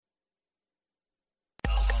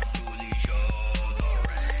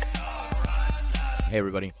Hey,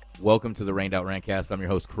 everybody. Welcome to the Rained Out Rantcast. I'm your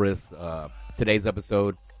host, Chris. Today's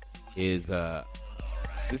episode is, this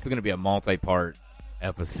is going to be a multi-part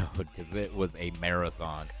episode because it was a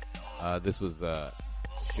marathon. This was a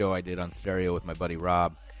show I did on stereo with my buddy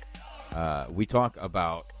Rob. We talk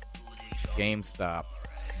about GameStop,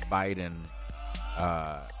 Biden,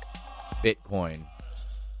 Bitcoin,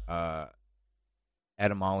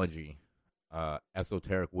 etymology,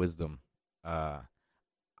 esoteric wisdom,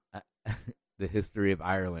 the history of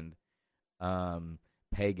Ireland,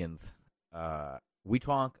 pagans. We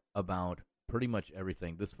talk about pretty much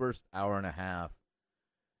everything. This first hour and a half,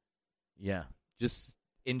 just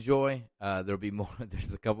enjoy. There'll be more.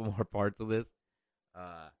 There's a couple more parts of this.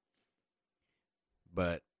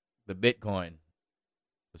 But the Bitcoin,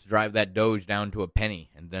 let's drive that Doge down to a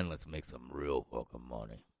penny, and then let's make some real fucking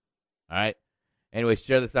money. All right? Anyway,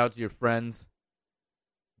 share this out to your friends.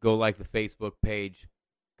 Go like the Facebook page.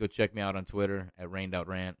 Go check me out on Twitter at Rained Out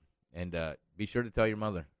Rant. And be sure to tell your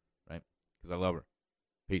mother, right? Because I love her.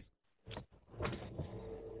 Peace.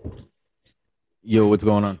 Yo, what's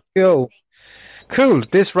going on? Yo, cool.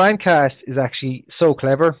 This Rantcast is actually so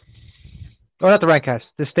clever. Oh, not the Rantcast,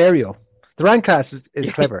 the stereo. The Rantcast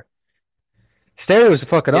is clever. Stereo is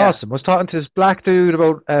fucking awesome. I was talking to this black dude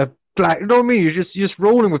about you know what I mean? You're just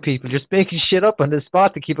rolling with people, just making shit up on the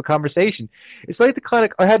spot to keep a conversation. It's like the kind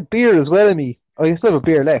of, I had beer as well in me. I still have a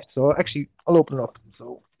beer left, so actually I'll open it up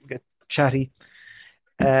so we get chatty.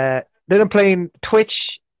 Then I'm playing Twitch.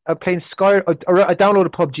 I'm playing Sky. I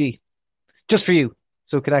downloaded PUBG just for you,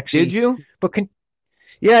 so it can actually. Did you? But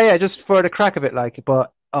yeah, just for the crack of it, like.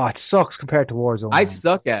 But it sucks compared to Warzone. I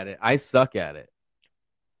suck at it.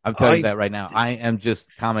 I'm telling you that right now. I am just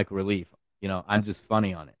comic relief. You know, I'm just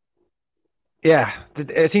funny on it. Yeah, I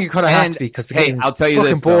think you kind of have to be because I'll tell you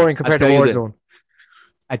this, boring compared to Warzone.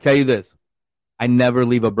 I tell you this, I never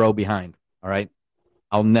leave a bro behind. All right,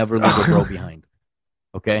 I'll never leave a bro behind.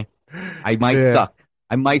 Okay, I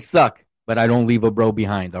might suck, but I don't leave a bro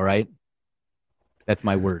behind. All right, that's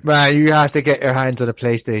my word. Man, you have to get your hands on a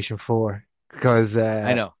PlayStation 4 because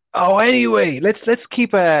I know. Oh, anyway, let's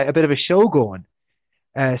keep a bit of a show going.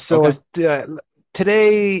 Today,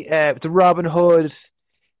 the Robin Hood.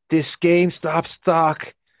 This GameStop stock,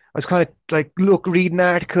 I was kind of like reading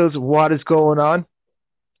articles of what is going on.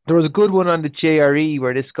 There was a good one on the JRE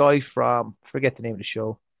where this guy from, forget the name of the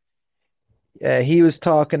show, he was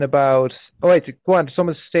talking about, go on,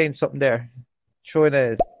 someone's saying something there. Showing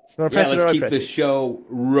it. Let's keep the show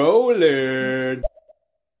rolling.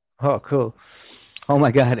 Oh, cool. Oh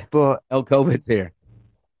my God, but El COVID here.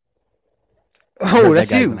 Oh, that's that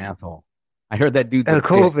guy's you. An asshole. I heard that dude's El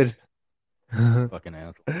COVID. Fucking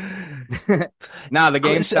asshole. Nah, the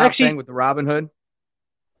GameStop thing with the Robin Hood.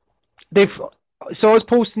 So I was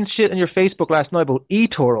posting shit on your Facebook last night about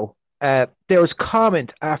eToro. There was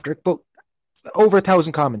comment after, but over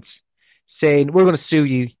 1,000 comments saying we're going to sue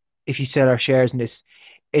you if you sell our shares in this.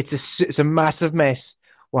 It's a massive mess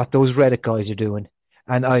what those Reddit guys are doing,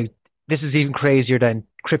 and this is even crazier than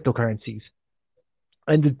cryptocurrencies.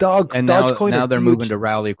 And the dog. And now they're moving to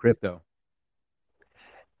Rally Crypto.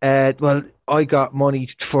 Well, I got money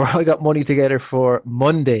together for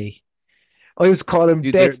Monday. I was calling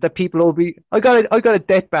debts that people owe me. I got a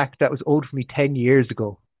debt back that was owed for me 10 years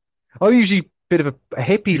ago. I'm usually a bit of a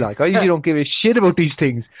hippie, like I usually don't give a shit about these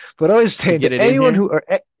things. But I was saying that anyone who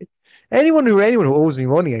owes me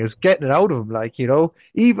money, I was getting it out of them. Like, you know,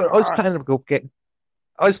 even I was planning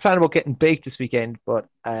about getting baked this weekend, but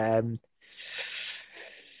come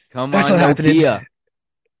on, Nokia.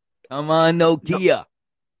 Come on, Nokia.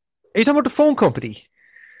 Are you talking about the phone company?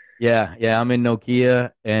 Yeah, I'm in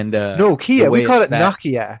Nokia and Nokia. We call it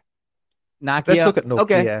Nokia. Nokia. Let's look at Nokia.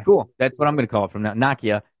 Okay, cool. That's what I'm going to call it from now.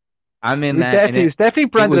 Nokia. I'm in that. It's definitely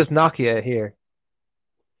branded as Nokia here.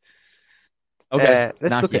 Okay,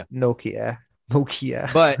 let's look at Nokia.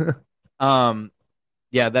 Nokia. But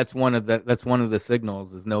that's one of the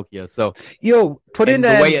signals is Nokia. So the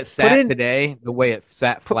way it sat today, the way it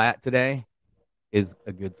sat flat today, is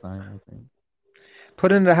a good sign, I think.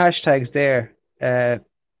 Put in the hashtags there.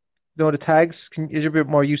 The tags. Is a bit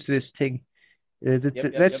more used to this thing. Yep.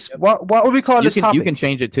 What would we call this topic? You can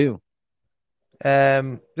change it too.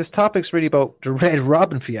 This topic's really about the Red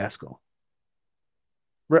Robin fiasco.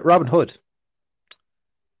 Robin Hood.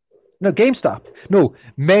 No, GameStop. No,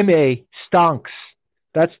 meme stonks.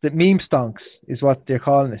 That's the meme stonks is what they're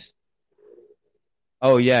calling it.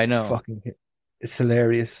 Oh yeah, I know. It's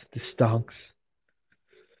hilarious. The stonks.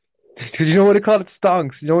 Did you know what they call it?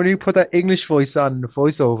 Stonks. You know when you put that English voice on the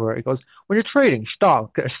voiceover, it goes, when you're trading,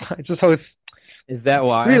 stonk. It's just how it's. Is that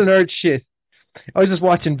why? Real nerd shit. I was just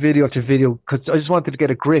watching video after video because I just wanted to get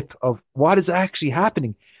a grip of what is actually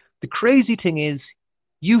happening. The crazy thing is,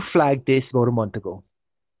 you flagged this about a month ago.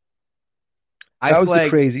 I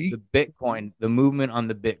flagged the Bitcoin, the movement on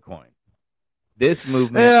the Bitcoin. This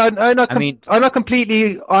movement. I'm not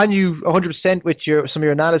completely on you 100% with some of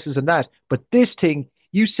your analysis on that, but this thing,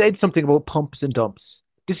 you said something about pumps and dumps.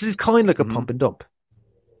 This is kind of like a pump and dump.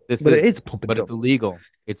 It is a pump and dump. But it's illegal.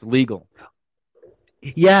 It's legal.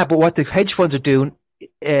 Yeah, but what the hedge funds are doing...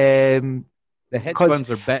 the hedge funds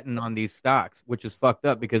are betting on these stocks, which is fucked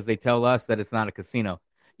up because they tell us that it's not a casino.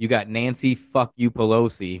 You got Nancy fuck you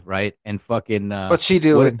Pelosi, right? And fucking... what's she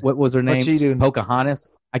doing? What was her name? What's she doing? Pocahontas?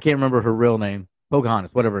 I can't remember her real name.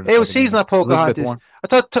 Pocahontas, whatever. She's not Pocahontas. I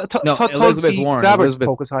thought Elizabeth Warren.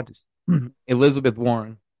 Pocahontas. Elizabeth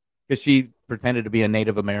Warren. Because she pretended to be a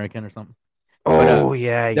Native American or something. Oh,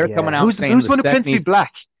 They're coming out saying who's going to pretend to be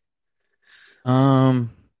black? Never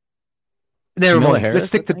mind. Let's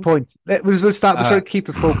stick to the point. We'll stop. We'll try to keep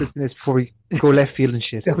it focused in this before we go left field and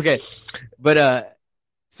shit. Okay. But,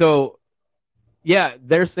 so, yeah,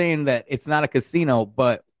 they're saying that it's not a casino,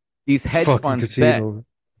 but these hedge funds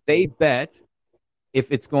they bet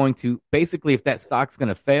if it's going to, basically if that stock's going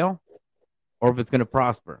to fail or if it's going to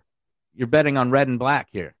prosper. You're betting on red and black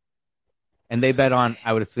here. And they bet on,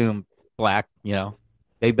 I would assume, black,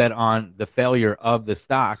 They bet on the failure of the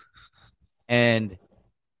stock, and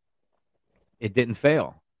it didn't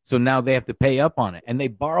fail. So now they have to pay up on it. And they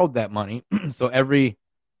borrowed that money. So every,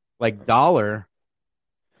 dollar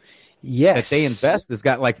that they invest has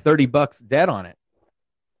got $30 debt on it.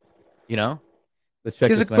 Let's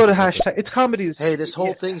check this. Go to hashtag. It's comedy. Hey, this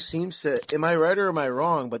whole thing seems to. Am I right or am I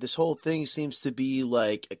wrong? But this whole thing seems to be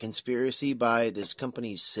like a conspiracy by this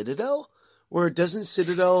company Citadel, where doesn't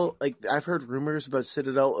Citadel I've heard rumors about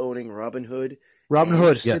Citadel owning Robinhood.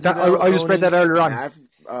 Robinhood. Yeah, I just read that earlier on.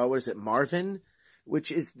 What is it, Marvin?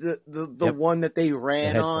 Which is the one that they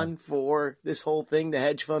ran on for this whole thing. The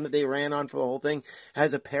hedge fund that they ran on for the whole thing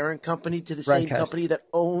has a parent company to the same company that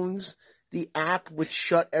owns the app, which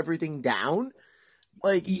shut everything down.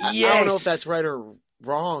 I don't know if that's right or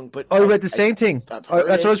wrong, but I read the same thing. That's what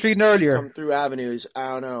I was reading earlier. Come through avenues.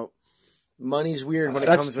 I don't know. Money's weird when it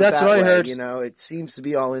comes with that way. Heard. It seems to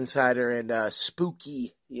be all insider and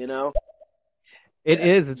spooky. It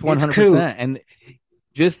is. It's 100%. And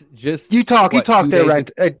just you talk there, right?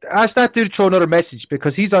 Ask that dude to throw another message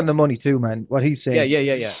because he's on the money too, man. What he's saying.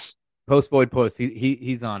 Yeah. Post Void Post.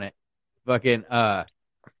 He's on it. Fucking.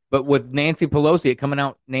 But with Nancy Pelosi, it coming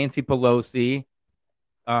out. Nancy Pelosi.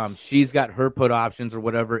 She's got her put options or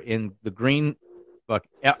whatever in the green,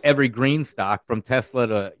 every green stock from Tesla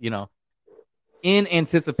to, in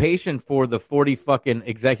anticipation for the 40 fucking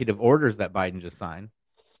executive orders that Biden just signed.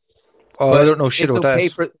 Oh, I don't know shit about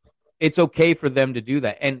that. It's okay for them to do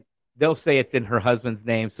that. And they'll say it's in her husband's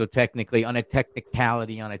name. So technically on a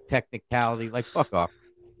technicality, fuck off.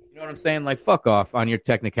 You know what I'm saying? Fuck off on your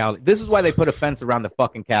technicality. This is why they put a fence around the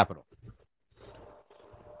fucking Capitol.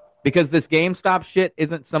 Because this GameStop shit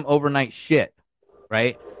isn't some overnight shit,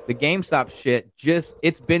 right? The GameStop shit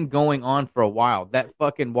it's been going on for a while. That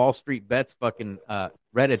fucking Wall Street Bets fucking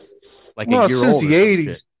Reddit's a year old. The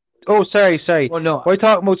 80s. Oh, sorry. Well, no. We're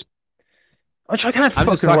talking about... I'm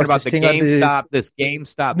just talking about the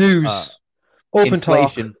GameStop news. Open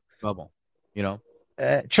inflation talk. Bubble,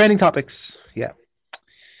 Trending topics, yeah.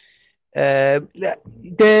 Boom,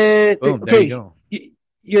 there you go.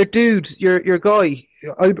 Your dude, your guy,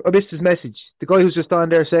 I missed his message. The guy who's just on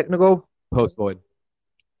there a second ago. Post Boy.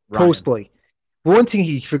 One thing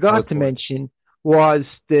he forgot to mention was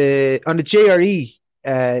on the JRE,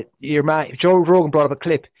 your man, Joe Rogan brought up a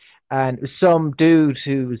clip, and it was some dude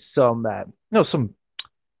who was some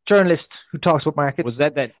journalist who talks about markets. Was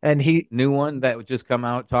that and he new one that would just come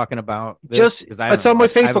out talking about this? It's on my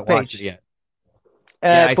Facebook page. Watched it yet.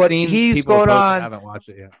 I've seen people post I haven't watched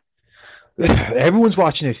it yet. Everyone's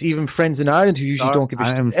watching it, even friends in Ireland who usually don't give a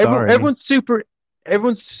shit.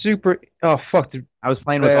 Everyone's super. Oh fuck! I was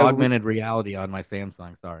playing with augmented reality on my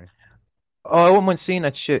Samsung. Sorry. Oh, I wouldn't mind seeing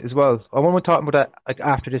that shit as well. I wouldn't mind talking about that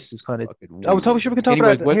after this is kind of. I was sure we can talk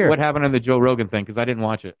about it here. What happened on the Joe Rogan thing? Because I didn't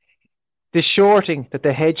watch it. The shorting that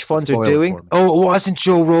the hedge funds are doing. Oh, it wasn't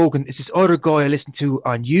Joe Rogan. It's this other guy I listened to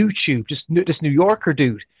on YouTube. Just this New Yorker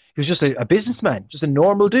dude. He was just a businessman, just a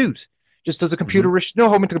normal dude. Just does a computer,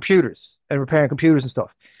 home into computers and repairing computers and stuff.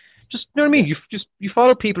 Just, you know what I mean? You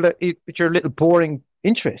follow people with your little boring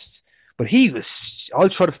interests. But I'll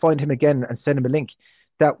try to find him again and send him a link.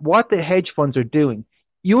 That what the hedge funds are doing,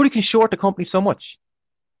 you only can short the company so much.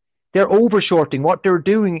 They're over shorting. What they're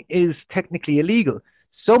doing is technically illegal.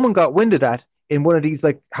 Someone got wind of that in one of these,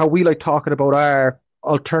 how we like talking about our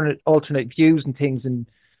alternate views and things and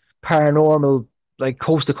paranormal, like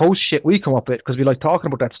coast to coast shit we come up with because we like talking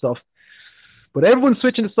about that stuff. But everyone's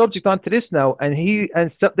switching the subject onto this now, and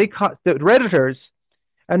they caught the Redditors,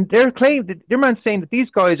 and their man's saying that these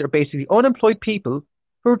guys are basically unemployed people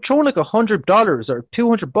who are throwing like $100 or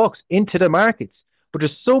 $200 into the markets. But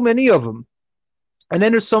there's so many of them, and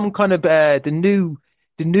then there's some kind of the new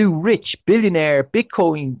rich billionaire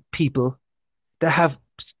Bitcoin people that have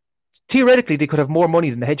theoretically they could have more money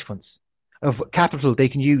than the hedge funds of capital they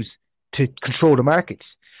can use to control the markets,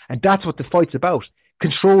 and that's what the fight's about,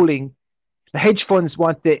 controlling. The hedge funds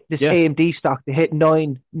want this AMD stock to hit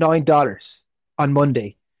 $9 on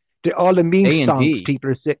Monday. All the meme stocks people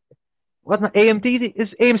are sick. Wasn't it AMD? Is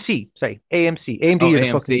AMC? Sorry, AMC. AMD.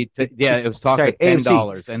 AMC. It was talking at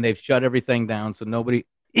 $10, and they've shut everything down, so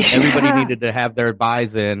everybody needed to have their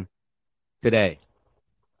buys in today.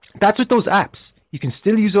 That's with those apps. You can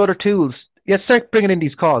still use other tools. Yeah, start bringing in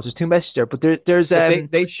these calls. There's too much there, but there's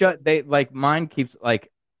mine keeps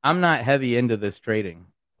like I'm not heavy into this trading.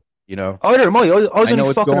 You know, either am I. I know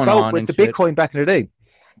what's going on with the Bitcoin back in the day.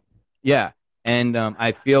 Yeah, and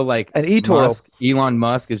I feel like Elon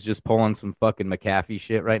Musk is just pulling some fucking McAfee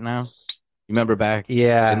shit right now. You remember back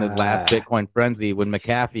in the last Bitcoin frenzy when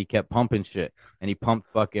McAfee kept pumping shit, and he pumped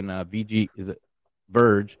fucking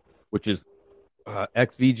Verge, which is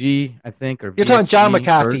XVG, I think, or you're talking John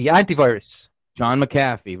McAfee, antivirus. John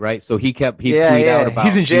McAfee, right? So he tweet out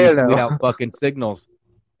about he's in jail now. Tweet out fucking signals.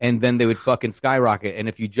 And then they would fucking skyrocket. And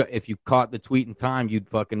if you caught the tweet in time, you'd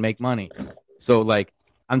fucking make money. So, like,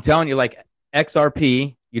 I'm telling you, like,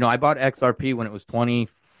 XRP, I bought XRP when it was 25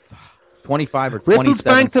 or 27 Ripple's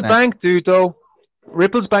bank to bank, dude, though.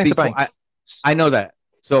 Ripple's bank to bank. I know that.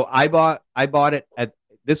 So I bought it at,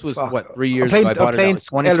 this was, 3 years ago? I bought it at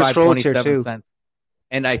 25, 27 cents.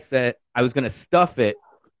 And I said I was going to stuff it.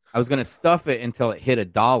 I was going to stuff it until it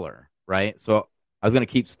hit $1, right? So I was going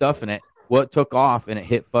to keep stuffing it. Well, it took off and it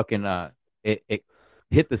hit fucking it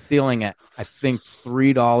hit the ceiling at I think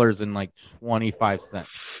 $3.25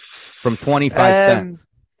 from 25 cents.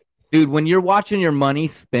 Dude, when you're watching your money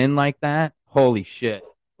spin like that, holy shit!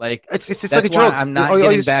 Like it's that's like why I'm not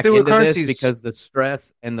getting back into this because the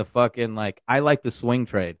stress and the fucking I like to swing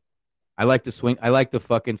trade. I like to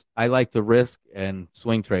risk and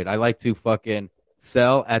swing trade. I like to fucking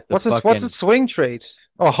sell at the what's a swing trade?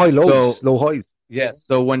 Oh, high lows, low highs. Yes.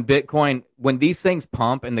 So when these things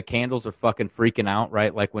pump and the candles are fucking freaking out,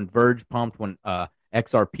 right? Like when Verge pumped, when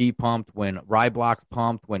XRP pumped, when Ryblox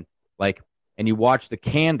pumped, and you watch the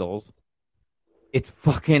candles, it's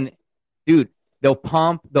fucking, dude, they'll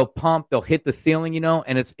pump, they'll hit the ceiling,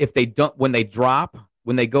 and it's, when they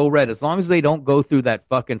go red, as long as they don't go through that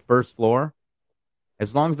fucking first floor,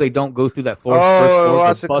 first floor, they'll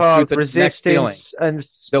bust through the next ceiling.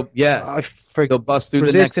 They'll bust through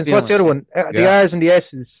the next ceiling. What's the other one? The R's and the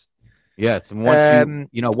S's. Yes, and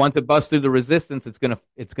once it busts through the resistance, it's gonna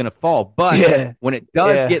fall. But when it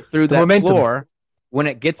does get through that floor,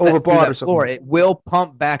 it will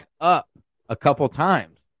pump back up a couple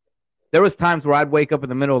times. There was times where I'd wake up in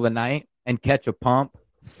the middle of the night and catch a pump,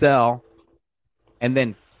 sell, and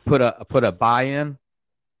then put a buy in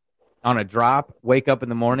on a drop. Wake up in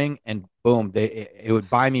the morning and boom, it would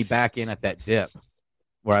buy me back in at that dip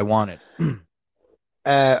where I wanted.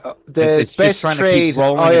 It's just trying to keep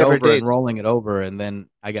rolling it over, and then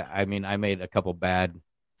I made a couple bad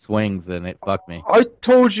swings and it fucked me. I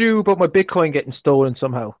told you about my Bitcoin getting stolen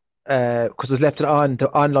somehow because I left it on the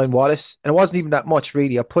online wallet, and it wasn't even that much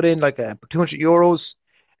really. I put in like €200,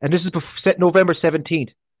 and this is November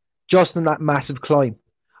 17th, just in that massive climb.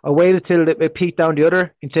 I waited till it peaked down the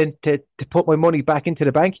other instead to put my money back into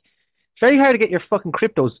the bank. It's very hard to get your fucking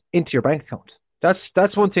cryptos into your bank account.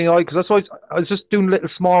 That's one thing because that's why I was just doing little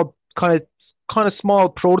small kind of small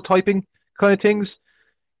prototyping kind of things.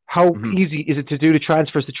 How easy is it to do the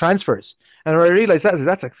transfers? And I realized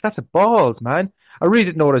that's a balls, man. I really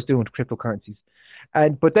didn't know what I was doing with cryptocurrencies.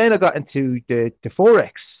 But then I got into the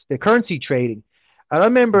Forex, the currency trading. And I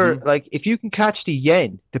remember like if you can catch the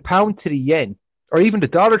yen, the pound to the yen, or even the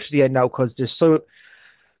dollar to the yen now, because there's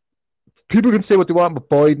people can say what they want with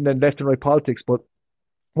Biden and left and right politics, but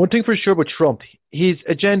one thing for sure with Trump, his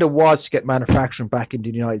agenda was to get manufacturing back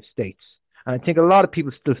into the United States. And I think a lot of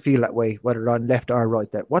people still feel that way, whether they're on left or right,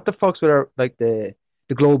 that what the fuck's with the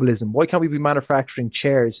globalism? Why can't we be manufacturing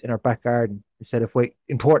chairs in our back garden instead of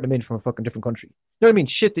importing them in from a fucking different country? You know what I mean?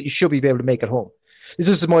 Shit that you should be able to make at home. This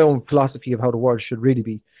is my own philosophy of how the world should really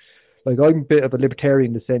be. Like, I'm a bit of a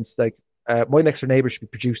libertarian in the sense, like, my next door neighbor should be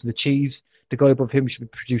producing the cheese, the guy above him should be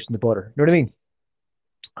producing the butter. You know what I mean?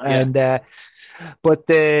 Yeah. And, but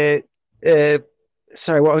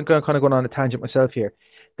sorry, I'm going kind of going on a tangent myself here.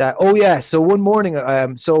 So one morning, I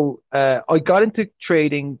got into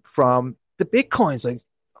trading from the Bitcoins. Like,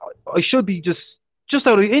 I should be just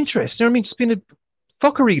out of interest. You know what I mean? Just being a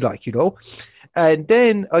fuckery, like, you know. And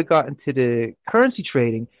then I got into the currency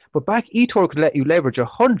trading. But back, eToro could let you leverage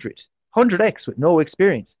 100x with no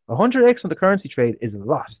experience. 100x on the currency trade is a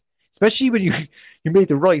lot, especially when you made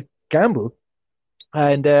the right gamble.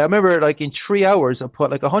 And I remember, like, in 3 hours, I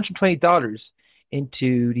put like $120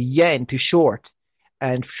 into the yen to short,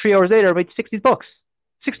 and 3 hours later, I made $60,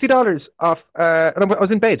 $60 off. And I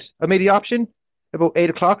was in bed. I made the option about 8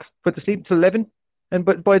 o'clock, put to sleep till 11, and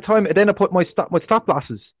but by the time then I put my stop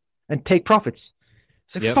losses and take profits.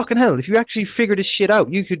 It's like, fucking hell. If you actually figure this shit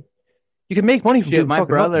out, you could make money from doing my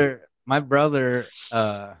brother.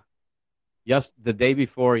 The day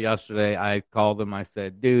before yesterday, I called him. I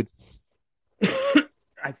said, dude,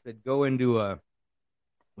 I said, go into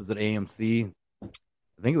was it AMC?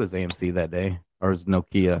 I think it was AMC that day, or it was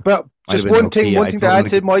Nokia. But just one thing to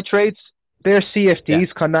add to my trades, they're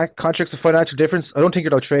CFDs, contracts of financial difference. I don't think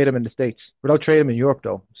you're allowed to trade them in the States. We're allowed to trade them in Europe,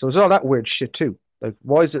 though. So there's all that weird shit, too. Like,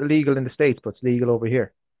 why is it illegal in the States, but it's legal over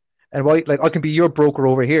here? And why, like, I can be your broker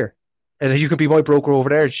over here, and you can be my broker over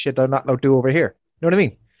there, shit I'm not allowed to do over here. You know what I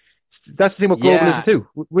mean? That's the thing with globalism, too.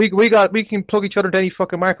 We can plug each other into any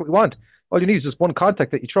fucking market we want. All you need is just one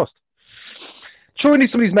contact that you trust. Throw in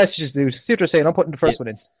some of these messages, dude. See what they're saying. I'm putting the first one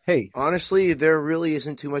in. Hey. Honestly, there really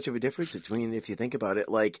isn't too much of a difference between, if you think about it,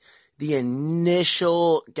 like the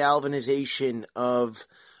initial galvanization of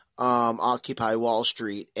Occupy Wall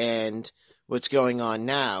Street and what's going on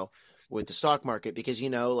now with the stock market, because, you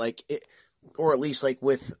know, like it, or at least like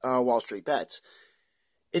with Wall Street Bets,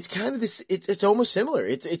 it's kind of this. It's almost similar.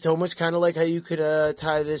 It's almost kind of like how you could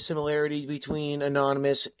tie the similarity between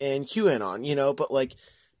Anonymous and QAnon, you know, but like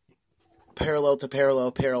parallel to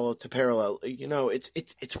parallel. You know, it's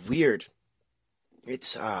weird.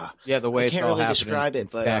 It's the way I can't really describe it,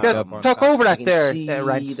 but talk over that there.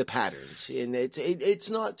 See the patterns, and it's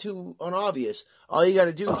not too unobvious. All you got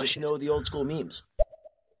to do is just know the old school memes.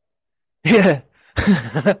 Yeah,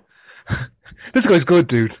 this guy's good,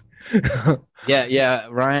 dude. Yeah,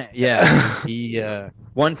 Ryan. Yeah, he.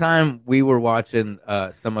 One time we were watching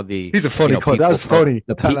some of the. He's a funny cunt. That was funny.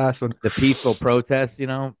 That last one. The peaceful protest, you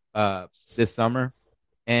know, this summer,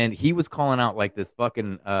 and he was calling out like this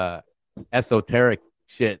fucking esoteric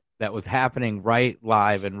shit that was happening right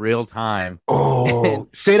live in real time. Oh,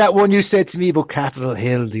 say that one you said to me about Capitol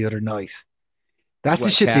Hill the other night. That's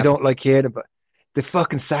the shit they don't like hearing about. The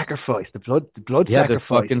fucking sacrifice, the blood sacrifice. Yeah, the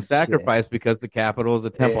fucking sacrifice because the Capitol is a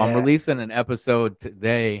temple. Yeah. I'm releasing an episode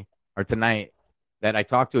today or tonight that I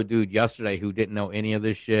talked to a dude yesterday who didn't know any of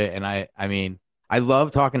this shit, and I mean, I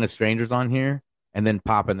love talking to strangers on here and then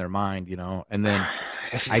popping their mind, you know, and then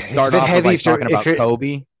I start off with like talking about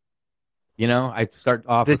Kobe. You know, I start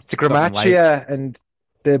off with the Grammacia and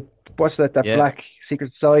the what's that black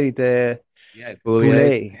secret society, the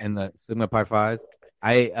Boulets and the Sigma Pi Phis.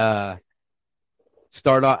 I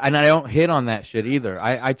start off, and I don't hit on that shit either.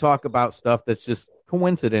 I talk about stuff that's just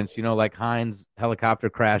coincidence, you know, like Heinz helicopter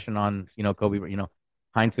crashing on, you know, Kobe, you know,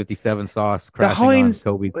 Heinz 57 sauce crashing on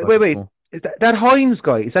Kobe's. Wait, is that Heinz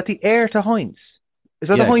guy? Is that the heir to Heinz? Is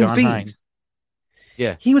that the Heinz John beans? Heinz.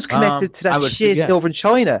 Yeah, he was connected to that shit over in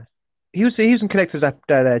China. He was connected to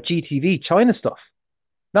that GTV China stuff.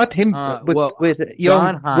 Not him with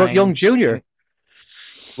young Junior.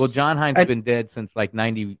 Well, John Heinz has been dead since like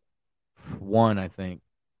 91, I think.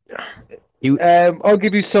 I'll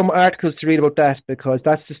give you some articles to read about that because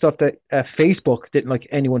that's the stuff that Facebook didn't like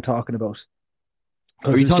anyone talking about.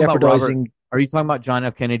 Are you talking about Robert? Are you talking about John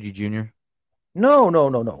F. Kennedy Jr.? No.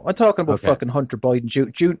 I'm talking about fucking Hunter Biden,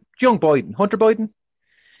 young Biden, Hunter Biden.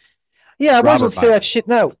 Yeah, I might as well say that shit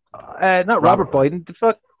now. Not Robert Biden. The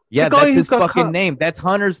fuck. Yeah, that's his fucking name. That's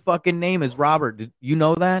Hunter's fucking name is Robert. Did you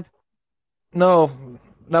know that? No,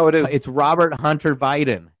 I do. It's Robert Hunter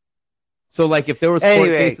Biden. So, like, if there was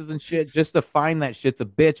court cases and shit, just to find that shit's a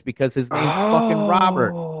bitch because his name's fucking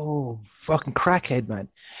Robert. Oh, fucking crackhead, man.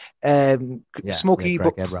 Smokey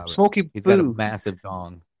Robert. Smokey He's Boo. got a massive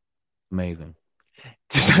dong. Amazing.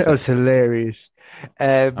 That was hilarious.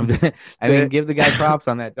 I mean, give the guy props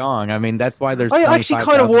on that dong. I mean, that's why there's. I actually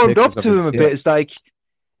kind of warmed up to him a bit. It's like,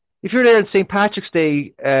 if you're there on St. Patrick's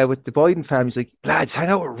Day with the Biden family, he's like, lads, hang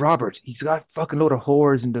out with Robert. He's got a fucking load of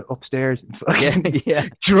whores in the upstairs and fucking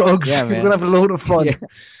drugs. Yeah, man. He's going to have a load of fun. Yeah.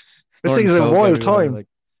 This thing's a wild time. Like,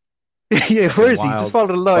 yeah, where is he? Just follow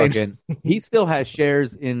the line. He still has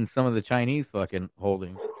shares in some of the Chinese fucking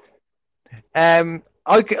holdings. I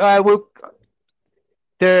will...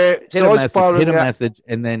 Hit a message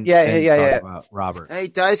and then talk about Robert. Hey,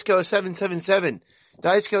 Diceco 777.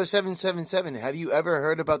 Diceco777, have you ever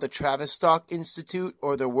heard about the Tavistock Institute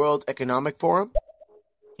or the World Economic Forum?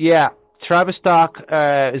 Yeah, Tavistock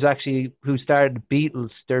is actually who started the Beatles.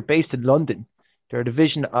 They're based in London. They're a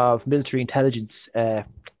division of military intelligence,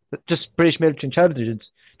 just British military intelligence.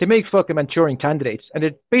 They make fucking Manchurian candidates, and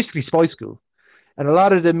they're basically spy school. And a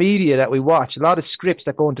lot of the media that we watch, a lot of scripts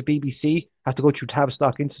that go into BBC have to go through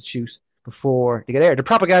Tavistock Institute before they get aired. They're a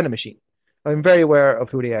propaganda machine. I'm very aware of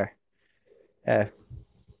who they are. If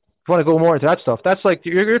you want to go more into that stuff, that's like,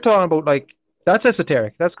 you're talking about, like, that's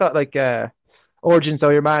esoteric. That's got, like, origins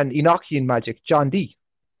of your man, Enochian magic, John Dee.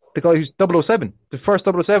 The guy who's 007. The first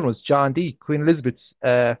 007 was John Dee, Queen Elizabeth's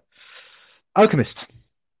alchemist.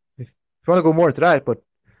 If you want to go more into that, but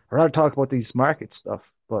I'd rather talk about these market stuff.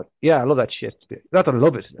 But yeah, I love that shit. Not that I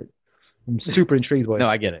love it. I'm super intrigued by it. No,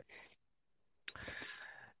 I get it.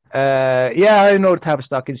 Yeah, I know the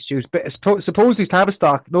Tavistock Institute. But supposedly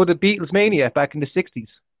Tavistock, the Beatles mania back in the 60s.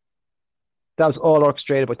 That was all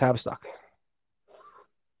orchestrated by Tavistock.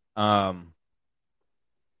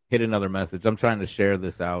 Hit another message. I'm trying to share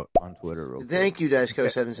this out on Twitter real quick. Thank you,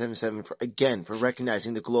 Diceco777, for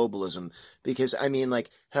recognizing the globalism. Because, I mean, like,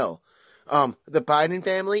 hell, the Biden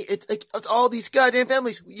family, it's like, it's all these goddamn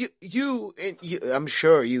families. You, I'm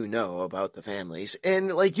sure you know about the families.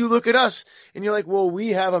 And, like, you look at us, and you're like, well, we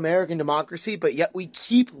have American democracy, but yet we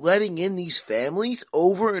keep letting in these families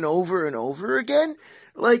over and over and over again.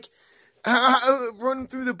 Like, running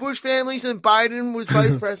through the Bush families, and Biden was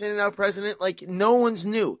vice president, now president. Like, no one's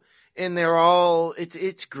new. And they're all,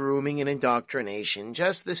 it's grooming and indoctrination,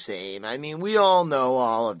 just the same. I mean, we all know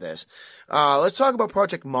all of this. Let's talk about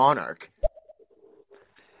Project Monarch.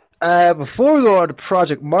 Before we go on to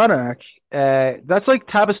Project Monarch, that's like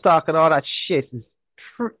Tavistock and all that shit is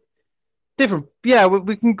different. Yeah,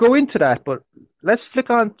 we can go into that, but let's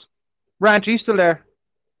flick on. Rant, are you still there?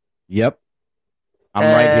 Yep. I'm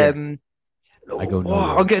right here. I go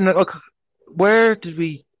nowhere. I'm getting, where did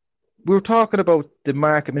we were talking about the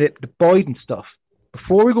market, the Biden stuff.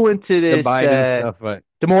 Before we go into this, the Biden stuff, right.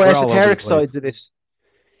 The more esoteric sides of this.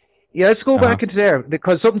 Yeah, let's go back into there,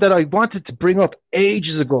 because something that I wanted to bring up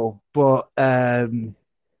ages ago, but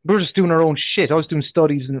we're just doing our own shit. I was doing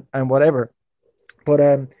studies and whatever. But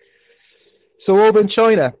so over in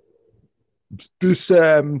China, this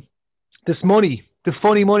money, the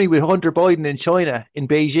funny money with Hunter Biden in China, in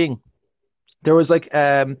Beijing, there was like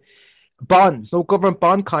bonds, no government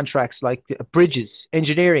bond contracts, like bridges,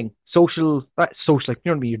 engineering, social, like, you know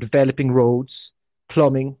what I mean? You're developing roads,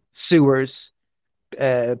 plumbing, sewers,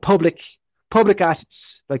 public assets,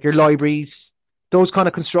 like your libraries, those kind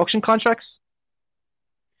of construction contracts.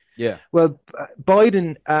 Yeah. Well,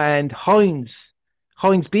 Biden and Heinz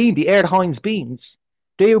Bean, the heir to Heinz Beans,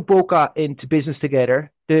 they both got into business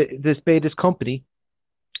together. This company,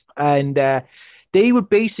 and they would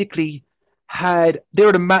basically they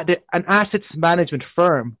were an assets management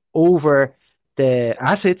firm over the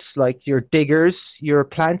assets, like your diggers, your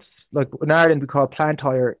plants, like in Ireland we call plant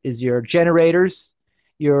hire, is your generators,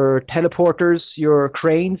 your teleporters, your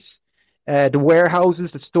cranes, the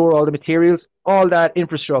warehouses that store all the materials, all that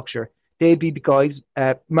infrastructure. They'd be the guys,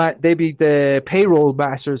 they'd be the payroll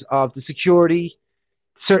masters of the security,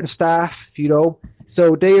 certain staff, you know.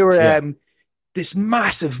 So they were this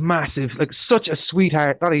massive, like such a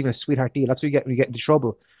sweetheart, not even a sweetheart deal, that's where you get into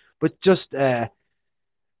trouble, but just an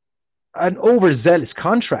overzealous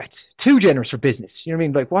contract, too generous for business. You know what I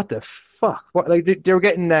mean? Like, what the fuck? What, like, they were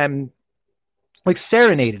getting like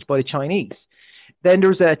serenaded by the Chinese. Then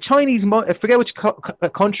there was a Chinese, I forget which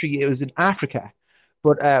country, it was in Africa,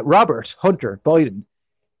 but Robert Hunter Biden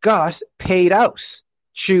got paid out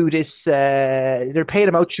through this, they're paying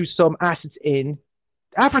him out through some assets in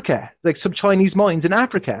Africa, like some Chinese mines in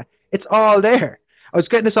Africa. It's all there. I was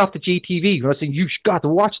getting this off the GTV when I was saying, you got to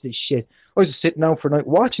watch this shit. I was just sitting down for a night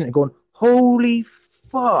watching it going, holy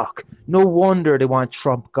fuck. No wonder they want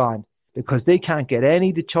Trump gone, because they can't get any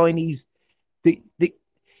of the Chinese.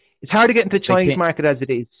 It's hard to get into the Chinese market as it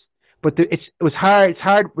is, but it was hard. It's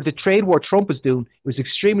hard with the trade war Trump was doing. It was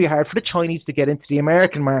extremely hard for the Chinese to get into the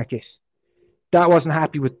American market. That wasn't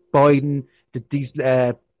happy with Biden,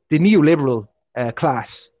 the neoliberal class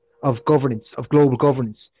of governance, of global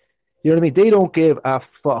governance. You know what I mean? They don't give a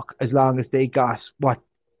fuck as long as they got what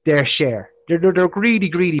their share. They're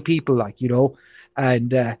greedy people, like, you know,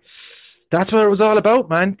 and that's what it was all about,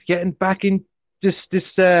 man. Getting back in this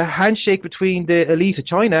handshake between the elite of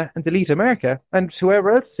China and the elite of America and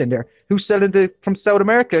whoever else is in there, who's selling from South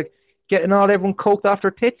America, getting everyone coked off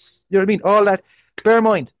their tits. You know what I mean? All that. Bear in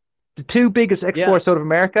mind, the two biggest exports out of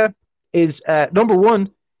America is number one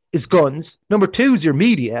is guns. Number two is your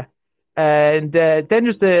media. And then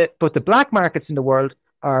there's the black markets in the world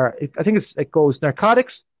are, I think it goes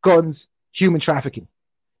narcotics, guns, human trafficking.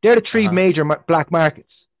 They're the three major black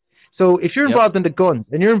markets. So if you're involved in the guns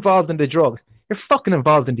and you're involved in the drugs, you're fucking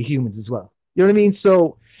involved in the humans as well. You know what I mean?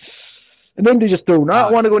 So, and then they just do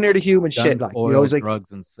not want to go near the human guns, shit. Like, oil, you know, it's like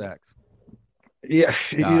drugs, and sex. Yeah,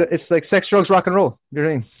 it's like sex, drugs, rock and roll. You know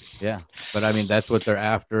what I mean? Yeah, but I mean that's what they're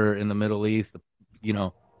after in the Middle East. You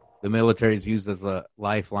know, the military is used as a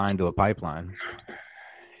lifeline to a pipeline.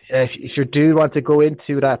 If your dude wants to go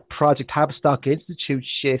into that Project Tavistock Institute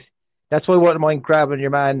shit, that's why I wouldn't mind grabbing your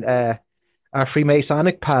man, our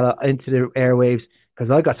Freemasonic pal, into the airwaves,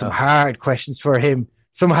 because I got some hard questions for him.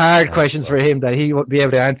 Some hard questions for him that he won't be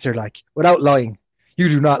able to answer, like, without lying. You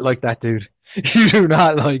do not like that dude. You do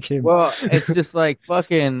not like him. Well, it's just like,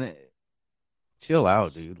 fucking chill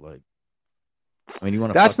out, dude. Like, I mean, you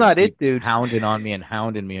want to That's not it, dude.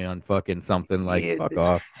 Hounding me on fucking something, like, fuck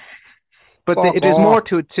off. But there's more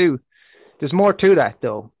to it too. There's more to that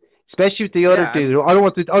though, especially with the other dude. I don't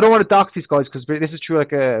want to dox these guys because this is through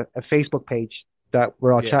like a Facebook page that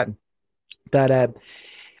we're all chatting. That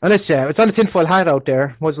and it's on the Tinfoil Hat out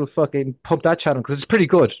there. Might as well fucking pump that channel because it's pretty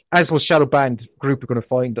good. As well, Shadow Band group you're going to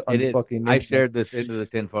find on the fucking. I shared this into the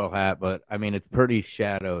Tinfoil Hat, but I mean it's pretty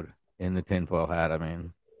shadowed in the Tinfoil Hat. I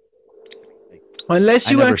mean, unless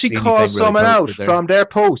you actually call someone out from their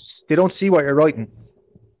posts, they don't see what you're writing.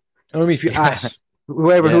 I don't mean if you ask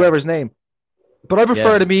whoever's name. But I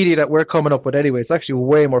prefer the media that we're coming up with anyway. It's actually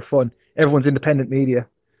way more fun. Everyone's independent media.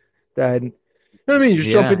 Than, you know what I mean?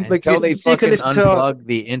 You're jumping, like, until they fucking unplug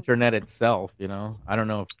the internet itself, you know? I don't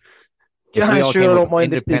know if we all came with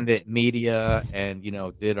independent media and, you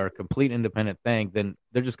know, did our complete independent thing, then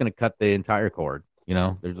they're just going to cut the entire cord, you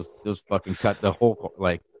know? They're just fucking cut the whole cord.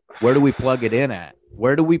 Like, where do we plug it in at?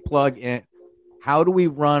 Where do we plug in? How do we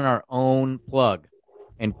run our own plug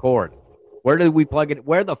and cord? Where do we plug it?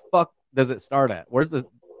 Where the fuck does it start at? Where's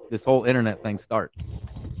this whole internet thing start?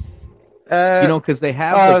 You know, because they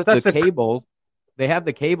have the cables. They have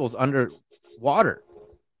the cables under water,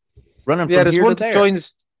 running from here to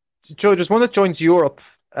there. There's one that joins Europe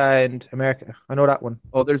and America. I know that one.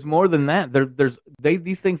 Oh, there's more than that.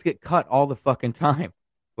 These things get cut all the fucking time.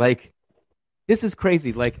 Like, this is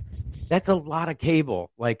crazy. Like, that's a lot of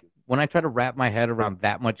cable. Like, when I try to wrap my head around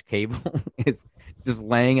that much cable, it's just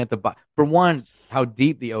laying at the bottom. For one, how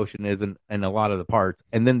deep the ocean is in a lot of the parts,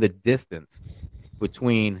 and then the distance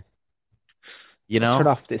between, you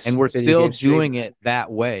know, and we're still doing it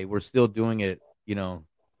that way. We're still doing it, you know,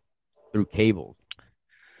 through cables.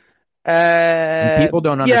 And people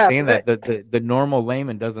don't understand that. The normal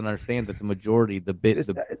layman doesn't understand that the majority, the brain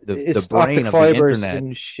of the internet,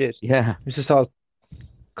 and shit. Yeah, it's just all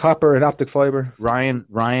copper and optic fiber.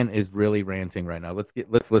 Ryan is really ranting right now.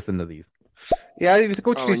 Let's listen to these. Yeah, I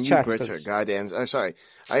go to and you Brits are goddamn. I'm sorry.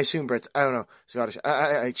 I assume Brits. I don't know. Scottish.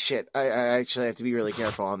 I actually have to be really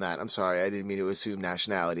careful on that. I'm sorry. I didn't mean to assume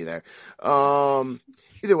nationality there. Either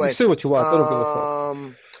way, do what you want. I don't give a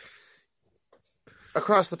fuck.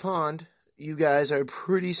 Across the pond, you guys are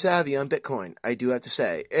pretty savvy on Bitcoin, I do have to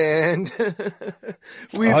say, and I've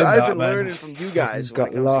been learning from you guys when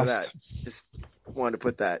it comes to that. Just wanted to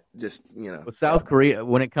put that, just, you know. But South Korea,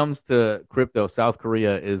 when it comes to crypto, South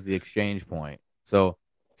Korea is the exchange point. So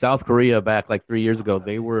South Korea, back like 3 years ago,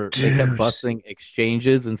 they kept busting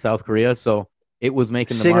exchanges in South Korea, so it was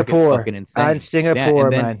making the market fucking insane. And Singapore,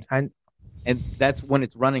 man. And that's when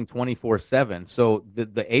it's running 24/7. So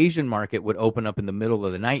the Asian market would open up in the middle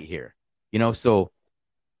of the night here, you know. So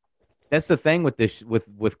that's the thing with this with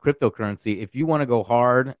cryptocurrency. If you want to go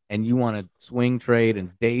hard and you want to swing trade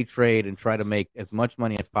and day trade and try to make as much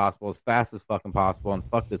money as possible, as fast as fucking possible, and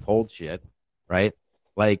fuck this hold shit, right?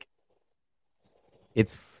 Like,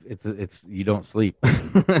 it's you don't sleep.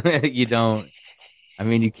 You don't. I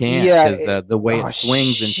mean, you can't, because the way it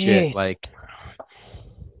swings and shit, like.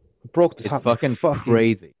 Broke the top. It's fucking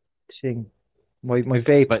crazy. Thing. My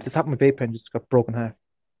vape, the top of my vape pen just got broken half.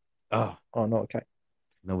 Oh no, okay.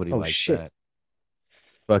 Nobody likes that.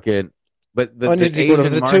 Fucking, but the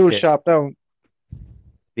Asian market, tool shop down.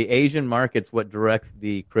 The Asian market's what directs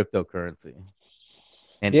the cryptocurrency,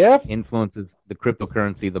 and influences the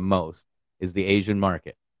cryptocurrency the most is the Asian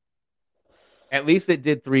market. At least it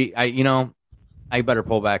did I better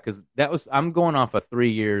pull back because I'm going off of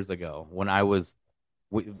 3 years ago when I was.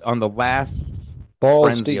 On the last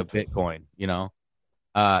frenzy of Bitcoin, you know,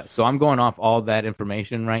 so I'm going off all that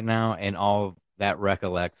information right now and all that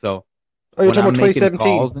recollect. So when I'm making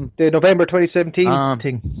calls, the November 2017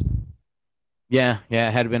 thing. Yeah,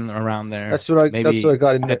 it had been around there. That's what I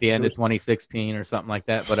got at the end of 2016 or something like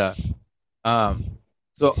that. But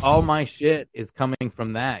So all my shit is coming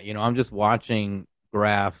from that. You know, I'm just watching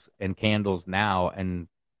graphs and candles now,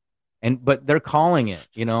 but they're calling it.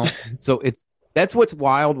 You know, so that's what's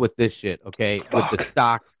wild with this shit. Okay, with the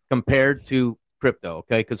stocks compared to crypto.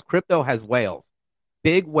 Okay, because crypto has whales,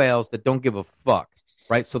 big whales that don't give a fuck.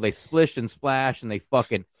 Right, so they splish and splash, and they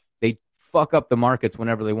fuck up the markets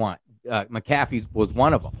whenever they want. McAfee was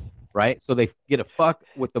one of them, right? So they get a fuck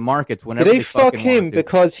with the markets whenever they fuck him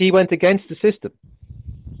because he went against the system.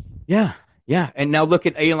 Yeah. And now look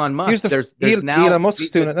at Elon Musk. There's now Elon Musk's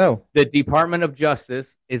doing it now. The Department of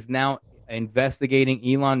Justice is now investigating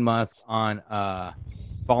Elon Musk on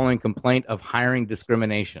following complaint of hiring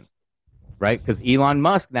discrimination, right? Because Elon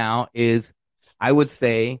Musk now is, I would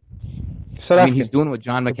say, he's doing what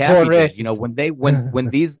John McAfee did. You know, when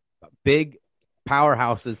these big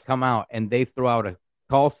powerhouses come out and they throw out a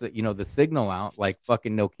call, you know, the signal out like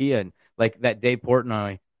fucking Nokia and like that Dave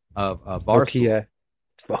Portnoy of Barstool.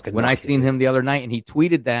 When I seen him the other night and he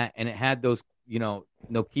tweeted that and it had those, you know,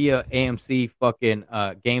 Nokia AMC fucking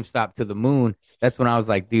GameStop to the moon. That's when I was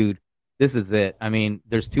like, dude, this is it. I mean,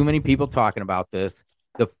 there's too many people talking about this.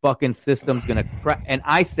 The fucking system's gonna crash, and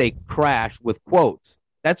I say crash with quotes.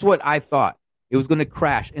 That's what I thought. It was going to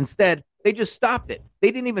crash. Instead, they just stopped it.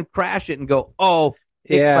 They didn't even crash it and go, "Oh,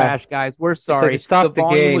 it crashed, guys. We're sorry. The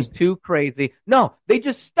volume was too crazy." No, they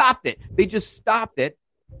just stopped it. They just stopped it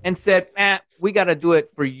and said, we got to do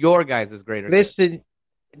it for your guys' greater good."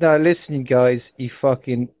 Listen, guys, you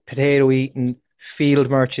fucking potato-eating field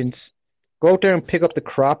merchants. Go out there and pick up the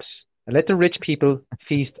crops and let the rich people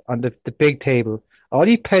feast on the big table. All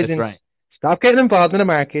you peasants, stop getting involved in the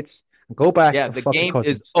markets. Go back. Yeah, the game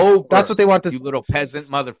is over. That's what they want to. You little peasant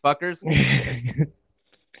motherfuckers.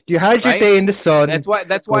 You had your day in the sun.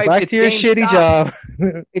 That's why. Go back to your shitty job.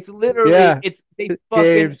 It's literally.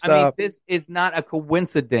 This is not a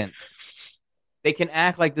coincidence. They can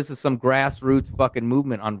act like this is some grassroots fucking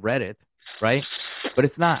movement on Reddit, right? But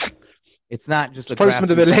it's not. It's not just a grassroots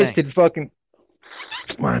thing. Elected fucking.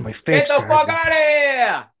 Come on, my face. Get the fuck out of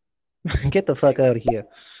here! Get the fuck out of here.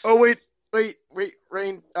 Oh wait,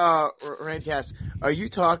 Raincast, are you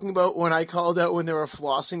talking about when I called out when they were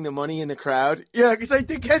flossing the money in the crowd? Yeah, because I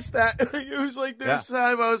did catch that. It was like there was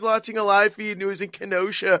time I was watching a live feed and it was in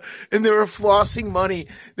Kenosha and they were flossing money.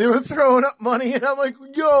 They were throwing up money and I'm like,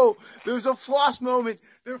 yo, there was a floss moment.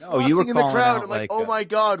 They're flossing in the crowd. I'm like, oh my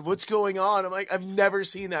God, what's going on? I'm like, I've never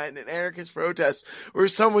seen that in an anarchist protest where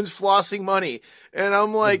someone's flossing money. And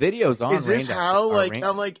I'm like, the video's on. Is this how?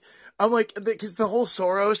 I'm like, because the whole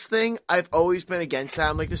Soros thing, I've always been against that.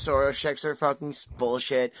 I'm like, the Soros checks are fucking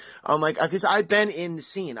bullshit. I'm like, because I've been in the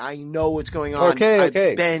scene. I know what's going on. I've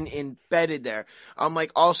been embedded there. I'm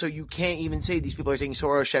like, also, you can't even say these people are taking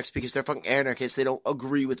Soros checks because they're fucking anarchists. They don't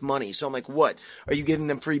agree with money. So I'm like, what? Are you giving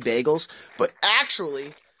them free bagels? But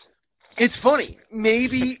actually, it's funny.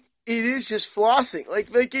 Maybe it is just flossing.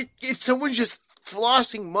 Like if someone's just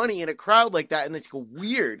flossing money in a crowd like that and it's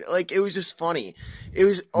weird. Like, it was just funny. It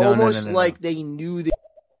was almost like they knew that.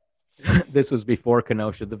 This was before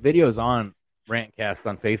Kenosha. The video's on Rantcast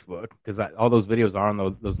on Facebook because all those videos are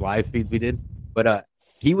on those live feeds we did. But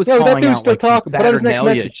he was calling out like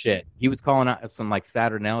Saturnalia shit. He was calling out some like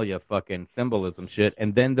Saturnalia fucking symbolism shit.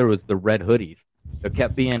 And then there was the red hoodies. There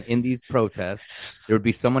kept being in these protests. There would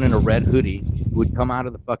be someone in a red hoodie who would come out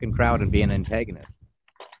of the fucking crowd and be an antagonist.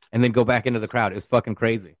 And then go back into the crowd. It was fucking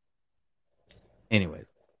crazy. Anyways.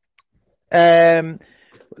 Go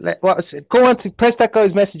on to press that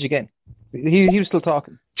guy's message again. He was still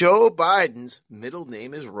talking. Joe Biden's middle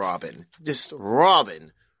name is Robin. Just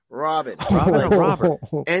Robin. Robin or Robert.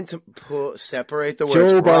 And to separate the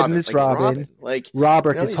words. Joe Robin. Biden is Robin. Like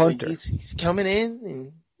Robert is Hunter. He's coming in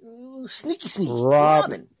and sneaky.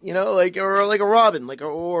 Robin. You know, like, or like a robin, like,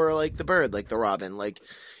 or like the bird, like the robin, like,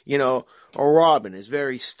 you know, a robin is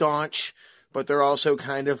very staunch, but they're also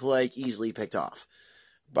kind of like easily picked off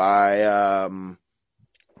by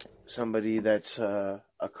somebody that's a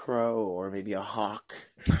crow or maybe a hawk.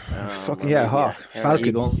 Hawk. Falcon.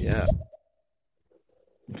 Eagle. Yeah.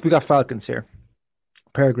 We got falcons here.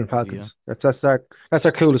 Peregrine falcons. Yeah. That's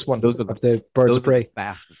our coolest one. Those are the birds of prey.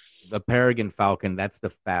 Fastest. The peregrine falcon. That's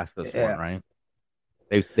the fastest one, right?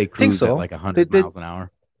 They cruise at like 100 miles an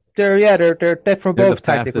hour. They're from both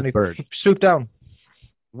tactic when they swoop down.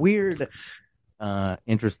 Weird,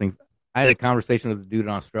 interesting. I had a conversation with a dude in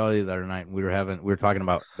Australia the other night, and we were talking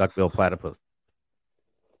about duck-bill platypus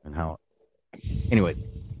and how. Anyways,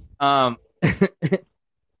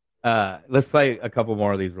 let's play a couple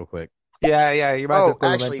more of these real quick. Yeah. You might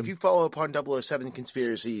actually, if you follow upon 007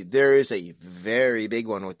 Conspiracy, there is a very big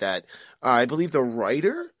one with that. I believe the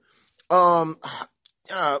writer,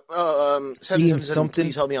 777.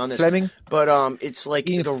 Please help me on this. Fleming? But it's like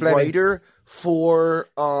Ian the Fleming. writer for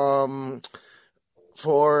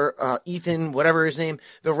Ethan, whatever his name,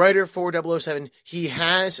 the writer for 007. He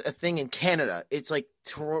has a thing in Canada. It's like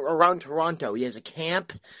around Toronto. He has a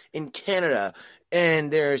camp in Canada.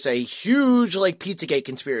 And there's a huge, like, Pizzagate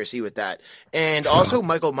conspiracy with that. And also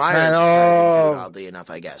Michael Myers, oddly enough,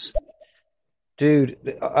 I guess. Dude,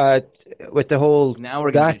 with the whole... Now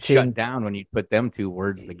we're going to get shut down when you put them two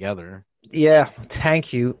words together. Yeah,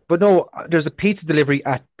 thank you. But no, there's a pizza delivery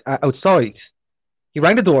outside. He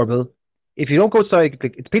rang the doorbell. If you don't go outside,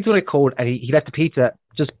 it's pizza like cold, and he left the pizza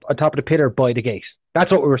just on top of the pillar by the gate.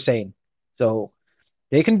 That's what we were saying. So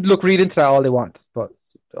they can read into that all they want, but...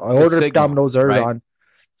 I ordered Domino's early on.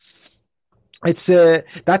 It's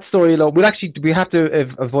that story alone. We have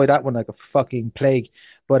to avoid that one like a fucking plague.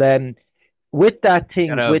 But with that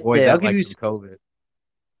thing, with avoid that like some COVID.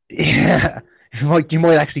 Yeah, you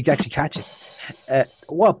might actually catch it.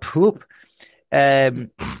 What poop? Back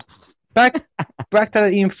to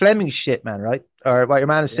that Ian Fleming shit, man. Right, or what your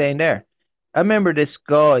man is saying there. I remember this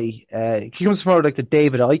guy. He comes from like the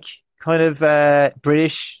David Icke kind of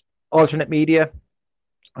British alternate media.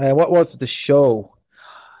 What was the show?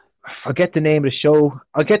 I forget the name of the show.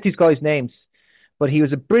 I'll get these guys' names. But he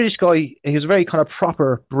was a British guy. He was a very kind of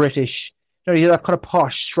proper British. You know, he had that kind of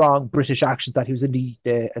posh, strong British accent that he was in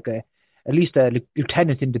at least a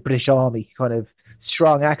lieutenant in the British Army, kind of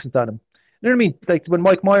strong accent on him. You know what I mean? Like when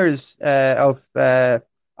Mike Myers of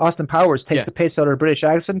Austin Powers takes the piss out of a British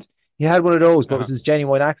accent, he had one of those, but it was his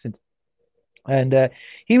genuine accent. And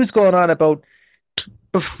he was going on about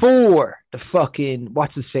before the fucking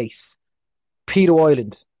what's-his-face, Peter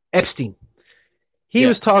Island, Epstein. He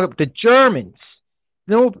was talking about the Germans.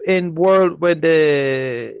 You know, in world when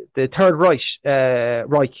the Third Reich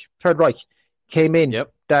came in,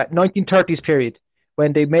 that 1930s period,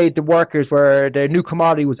 when they made the workers where their new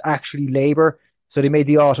commodity was actually labor, so they made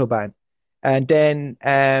the Autobahn. And then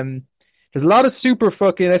there's a lot of super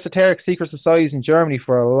fucking esoteric secret societies in Germany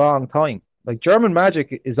for a long time. Like, German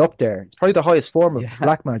magic is up there. It's probably the highest form of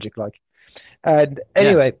black magic, like. And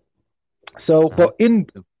anyway, but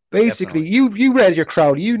basically, you read your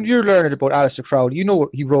Crowley. You're learning about Aleister Crowley. You know what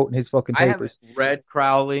he wrote in his fucking papers. I haven't read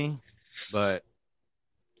Crowley, but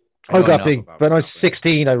I got big. When I was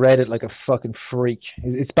 16, I read it like a fucking freak.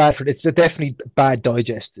 It's bad for... It's a definitely bad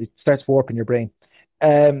digest. It starts warping your brain.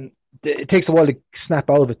 It takes a while to snap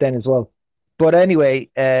out of it then as well. But anyway...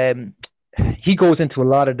 he goes into a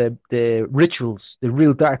lot of the rituals, the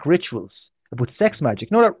real dark rituals about sex magic.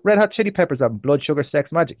 You know that Red Hot Chili Peppers album, Blood Sugar Sex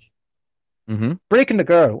Magic? Mm-hmm. Breaking the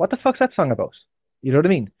Girl. What the fuck's that song about? You know what I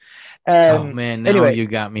mean? Oh, man, now you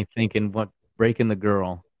got me thinking, what Breaking the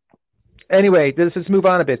Girl? Anyway, let's move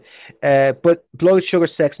on a bit. But Blood Sugar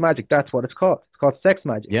Sex Magic, that's what it's called. It's called sex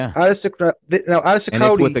magic. Yeah. Aleister and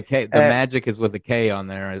Crowley... it's with a K. The magic is with a K on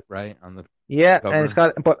there, right? On the cover. And it's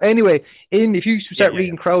got... But anyway, if you start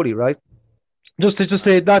reading Crowley, right? Just to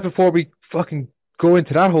say that before we fucking go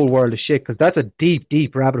into that whole world of shit, because that's a deep,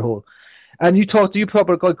 deep rabbit hole. And you put up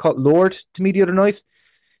a guy called Lord to me the other night.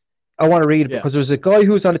 I want to read it because there's a guy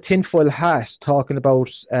who was on a tinfoil hat talking about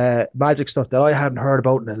magic stuff that I hadn't heard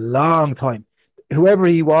about in a long time. Whoever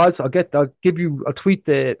he was, I'll tweet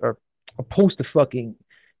or I'll post the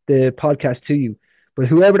podcast to you. But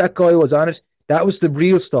whoever that guy was on it, that was the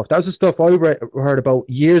real stuff. That was the stuff I heard about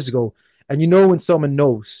years ago. And you know when someone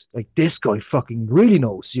knows, like this guy fucking really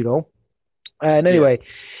knows, you know? And anyway,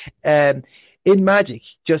 in magic,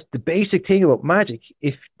 just the basic thing about magic,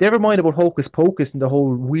 if never mind about hocus pocus and the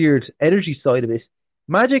whole weird energy side of it,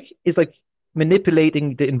 magic is like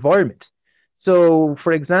manipulating the environment. So,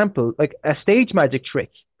 for example, like a stage magic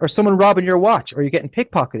trick, or someone robbing your watch, or you're getting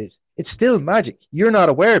pickpocketed, it's still magic. You're not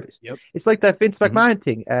aware of it. Yep. It's like that Vince McMahon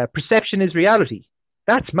thing, perception is reality.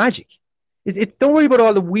 That's magic. Don't worry about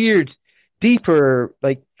all the weird, deeper,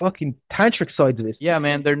 like, fucking tantric sides of this. Yeah,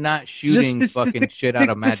 man, they're not shooting shit out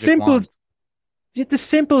of magic wands. The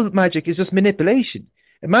simple magic is just manipulation.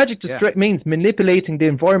 And magic just means manipulating the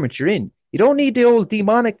environment you're in. You don't need the old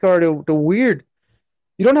demonic or the weird.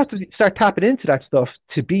 You don't have to start tapping into that stuff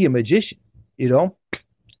to be a magician, you know?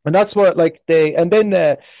 And that's what, like, that's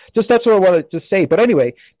what I wanted to say. But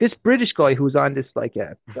anyway, this British guy who was on this, like,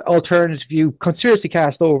 alternative view, conspiracy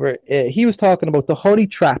cast over, he was talking about the honey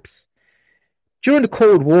traps. During the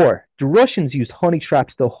Cold War, the Russians used honey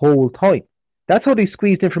traps the whole time. That's how they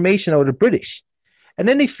squeezed information out of the British. And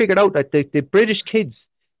then they figured out that the British kids,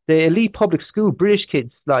 the elite public school British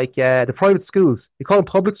kids, like the private schools, they call them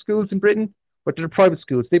public schools in Britain, but they're private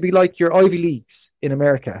schools. They'd be like your Ivy Leagues in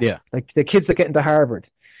America. Yeah. Like the kids that get into Harvard.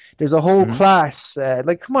 There's a whole class,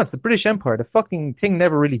 like, come on, it's the British Empire. The fucking thing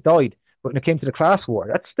never really died, but when it came to the class war,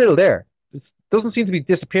 that's still there. It doesn't seem to be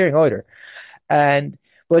disappearing either.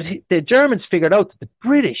 But the Germans figured out that the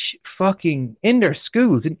British fucking, in their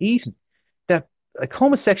schools in Eton, that like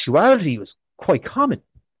homosexuality was quite common.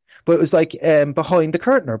 But it was like behind the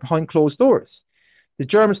curtain or behind closed doors. The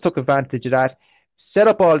Germans took advantage of that, set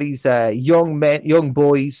up all these young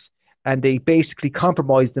boys, and they basically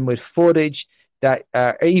compromised them with footage that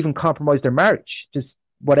even compromised their marriage. Just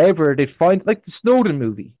whatever they'd find, like the Snowden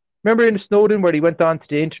movie. Remember in the Snowden where they went on to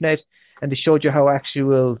the internet and they showed you how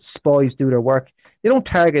actual spies do their work? They don't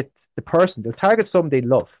target the person. They'll target someone they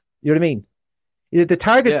love. You know what I mean?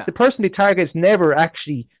 The person they target is never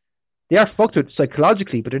actually, they are fucked with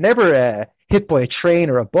psychologically, but they're never hit by a train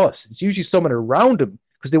or a bus. It's usually someone around them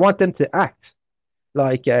because they want them to act.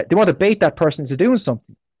 Like, they want to bait that person into doing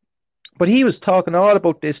something. But he was talking all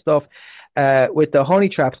about this stuff with the honey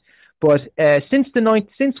traps. But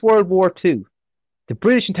since World War II, the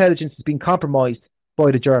British intelligence has been compromised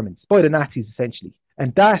by the Germans, by the Nazis essentially.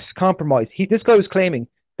 And that compromise, this guy was claiming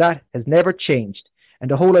that has never changed. And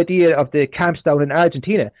the whole idea of the camps down in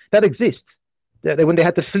Argentina, that exists. When they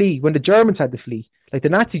had to flee, when the Germans had to flee, like the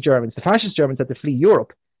Nazi Germans, the fascist Germans had to flee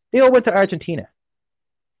Europe, they all went to Argentina.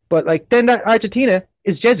 But like then that Argentina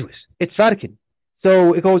is Jesuits, it's Vatican.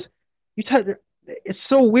 So it goes, it's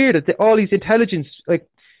so weird that all these intelligence, like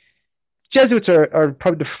Jesuits are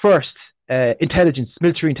probably the first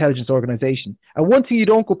military intelligence organization. And one thing you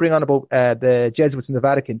don't go bring on about the Jesuits in the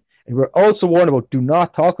Vatican, and we're also warned about, do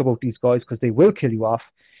not talk about these guys because they will kill you off,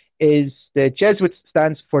 is the Jesuits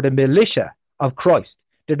stands for the militia of Christ.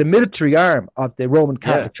 They're the military arm of the Roman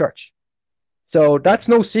Catholic Church. So that's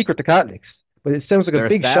no secret to Catholics, but it sounds like a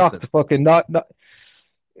big shock to fucking not.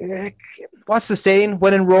 What's the saying?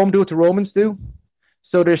 When in Rome, do what the Romans do.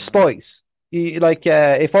 So they're spies.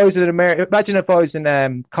 If I was in America, imagine if I was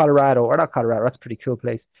in Colorado, or not Colorado, that's a pretty cool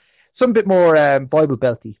place. Some bit more Bible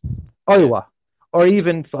belty, Iowa, or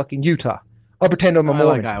even fucking Utah. I'll pretend I'm a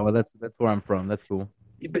Mormon. I like Iowa. That's where I'm from. That's cool.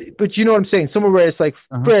 But you know what I'm saying? Somewhere where it's like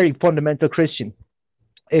very fundamental Christian.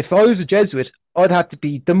 If I was a Jesuit, I'd have to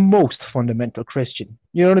be the most fundamental Christian.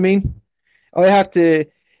 You know what I mean? I have to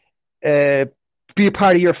be a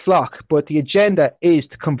part of your flock, but the agenda is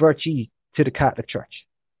to convert you to the Catholic Church.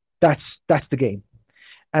 That's the game.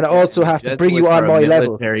 And I also have to bring you on my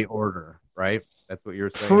level. Military order, right? That's what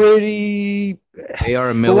you're saying. They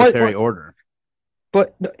are a military order.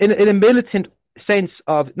 But in a militant sense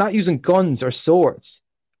of not using guns or swords,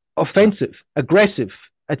 offensive, aggressive,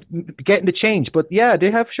 getting the change. But yeah,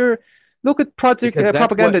 they have look at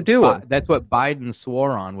Propaganda Duo. That's what Biden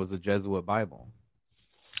swore on, was a Jesuit Bible.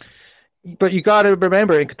 But you got to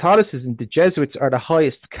remember, in Catholicism, the Jesuits are the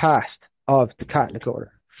highest caste of the Catholic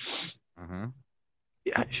order.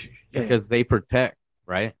 Yeah, because they protect,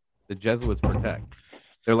 right? The Jesuits protect.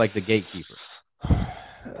 They're like the gatekeepers.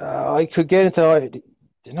 I could get into.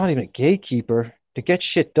 They're not even a gatekeeper. They get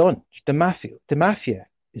shit done. The mafia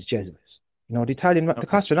is Jesuits. You know, the Italian, the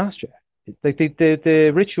Cosa Nostra. Like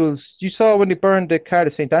the rituals you saw when they burned the car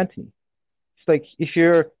to St. Anthony. It's like, if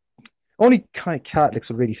you're only kind of Catholics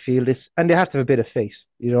will really feel this, and they have to have a bit of faith.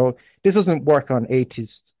 You know, this doesn't work on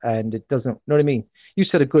atheists, and it doesn't. You know what I mean? You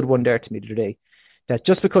said a good one there to me today, that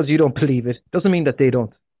just because you don't believe it doesn't mean that they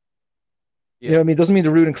don't. Yeah. You know what I mean? It doesn't mean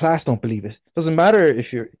the ruling class don't believe it. It doesn't matter if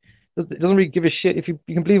it doesn't really give a shit if you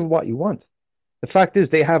can believe in what you want. The fact is,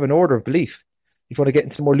 they have an order of belief. If you want to get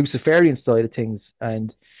into the more Luciferian side of things,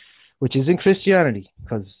 and which is in Christianity,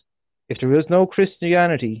 because if there is no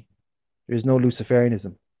Christianity, there is no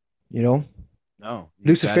Luciferianism. You know? No.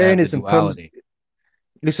 Luciferianism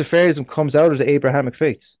comes out of the Abrahamic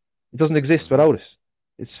faith. It doesn't exist without it.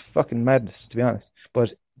 It's fucking madness, to be honest. But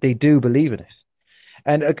they do believe in it.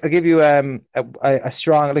 And I'll give you a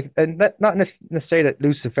strong, not necessarily that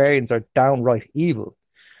Luciferians are downright evil,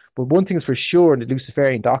 but one thing is for sure in the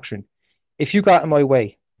Luciferian doctrine: if you got in my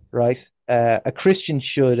way, right, a Christian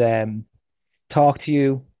should talk to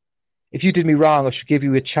you. If you did me wrong, I should give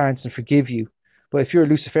you a chance and forgive you. But if you're a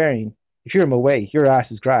Luciferian, if you're in my way, your ass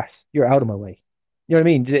is grass. You're out of my way. You know what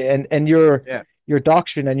I mean? And your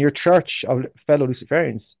doctrine and your church of fellow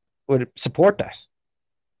Luciferians would support that.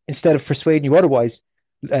 Instead of persuading you otherwise,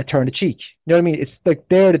 turn the cheek. You know what I mean? It's like,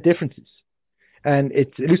 they're the differences. And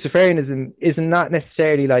Luciferianism is not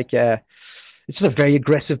necessarily like it's just a very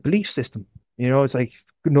aggressive belief system. You know, it's like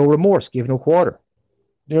no remorse, give no quarter.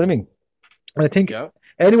 You know what I mean? And I think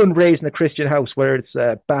anyone raised in a Christian house, whether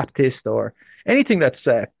it's Baptist or anything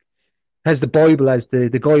that's has the Bible as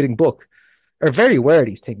the guiding book, are very aware of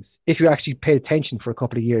these things if you actually pay attention for a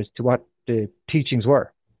couple of years to what the teachings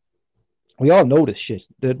were. We all know this shit.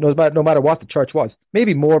 No matter what the church was.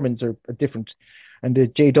 Maybe Mormons are different, and the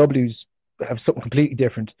JWs have something completely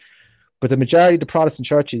different. But the majority of the Protestant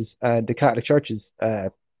churches and the Catholic churches,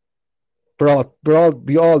 we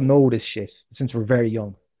all know this shit since we're very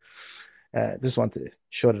young. Just want to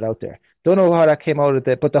shut it out there. Don't know how that came out of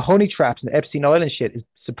but the honey traps and the Epstein Island shit is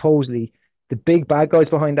supposedly the big bad guys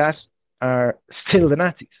behind that are still the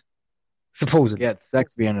Nazis. Supposedly. Yeah, it's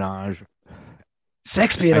sexpionage.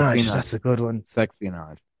 Sexpionage, that's a good one.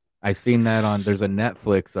 Sexpionage. I seen that on. There's a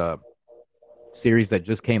Netflix series that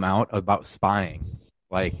just came out about spying,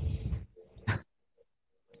 like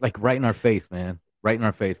right in our face, man. Right in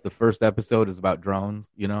our face. The first episode is about drones,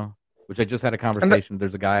 which I just had a conversation.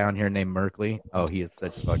 There's a guy on here named Merkley. Oh, he is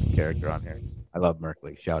such a fucking character on here. I love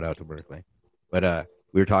Merkley. Shout out to Merkley. But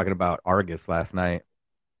we were talking about Argus last night.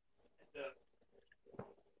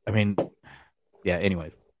 I mean, yeah.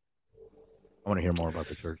 Anyways, I want to hear more about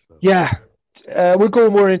the church, though. Yeah, we'll go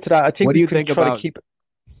more into that. I think. What do you think about?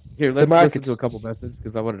 Here, let's listen to a couple messages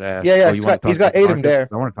because I wanted to ask. Yeah. He's got Aiden there.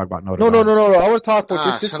 I want to talk about Notre Dame. No. I want to talk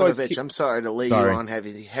about this. Son of a bitch! I'm sorry to lay you on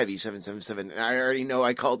heavy 777. I already know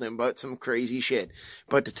I called him about some crazy shit,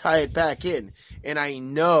 but to tie it back in, and I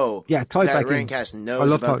know that Raincast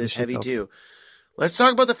knows about this heavy too. Let's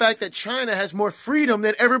talk about the fact that China has more freedom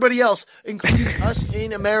than everybody else, including us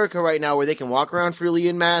in America right now, where they can walk around freely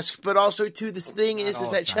in masks. But also, too, this thing is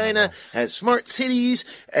that China has smart cities,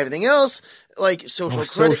 everything else, like social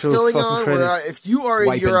credit going on. Where if you are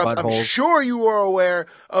in Europe, I'm sure you are aware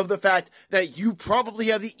of the fact that you probably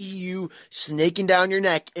have the EU snaking down your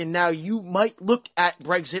neck, and now you might look at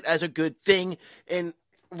Brexit as a good thing. And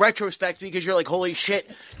retrospect, because you're like, holy shit,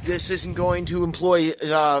 this isn't going to employ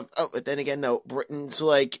but then again, though, Britain's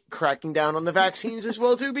like cracking down on the vaccines as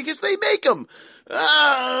well too, because they make them.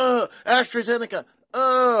 AstraZeneca.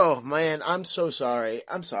 Oh man, I'm so sorry.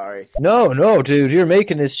 I'm sorry. No, dude, you're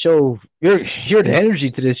making this show. You're the energy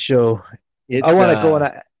to this show. I want to go on.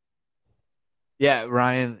 Yeah,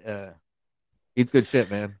 Ryan, he's good shit,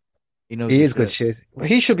 man. He knows. He is good shit.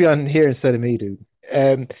 He should be on here instead of me, dude.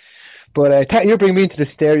 But you're bringing me into the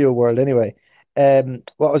stereo world anyway.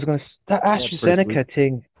 What was going to that AstraZeneca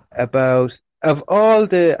thing about of all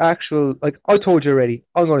the actual, like, I told you already,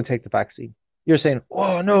 I'm going to take the vaccine. You're saying,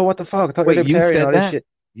 oh no, what the fuck? I thought you said that? Shit.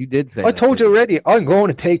 You did say I told you already, I'm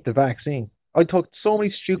going to take the vaccine. I took so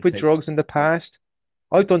many stupid drugs in the past.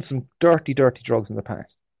 I've done some dirty drugs in the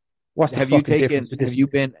past. What's the fucking difference?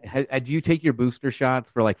 Did you take your booster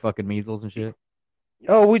shots for like fucking measles and shit?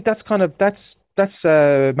 Oh, that's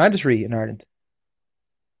mandatory in Ireland.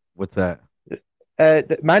 What's that?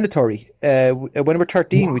 Mandatory. When we're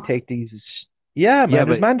 13, we take these. Yeah, man.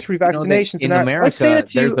 There's mandatory vaccinations in America.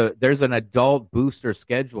 There's an adult booster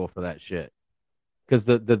schedule for that shit. Because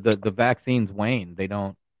the vaccines wane.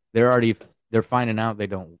 They're finding out they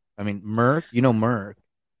don't. I mean, Merck.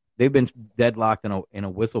 They've been deadlocked in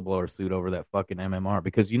a whistleblower suit over that fucking MMR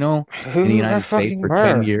because in the United States for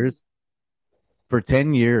 10 years. For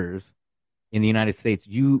 10 years. In the United States,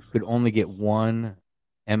 you could only get one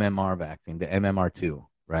MMR vaccine, the MMR2,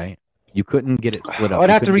 right? You couldn't get it split up. I'd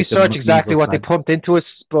have to research exactly what they pumped into us,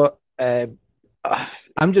 but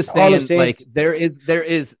I'm just saying, like, there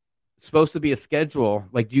is supposed to be a schedule.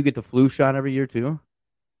 Like, do you get the flu shot every year too?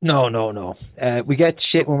 No. We get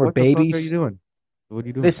shit when we're babies. What the fuck are you doing? What are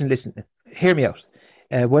you doing? Listen. Hear me out.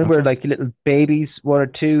 When we're like little babies, 1 or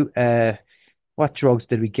 2, what drugs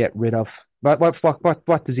did we get rid of?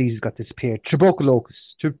 What diseases got disappeared? Tuberculosis,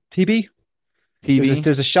 TB.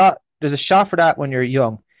 There's a shot for that when you're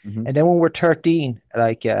young, and then when we're 13,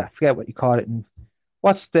 like I forget what you call it. And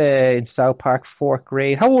what's in South Park, 4th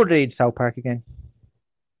grade? How old are they in South Park again?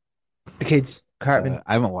 The kids, Cartman.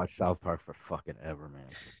 I haven't watched South Park for fucking ever, man.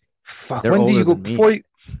 Fuck. When do you go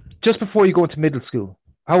just before you go into middle school?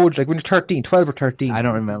 How old? Like when you're 13, 12 or 13? I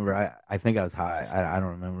don't remember. I think I was high. I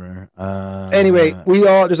don't remember. Anyway,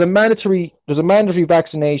 there's a mandatory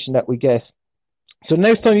vaccination that we get. So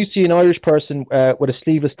next time you see an Irish person with a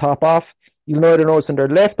sleeveless top off, you'll either notice on their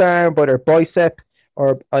left arm, by their bicep,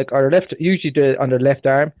 or usually on their left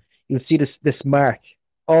arm, you'll see this mark.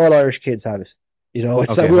 All Irish kids have it. We always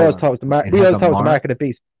thought it was the mark. We always thought it was the mark of the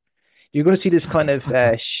beast. You're going to see this kind of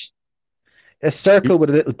a circle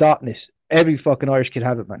with a little dot in it. Every fucking Irish kid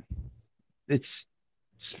have it, man. It's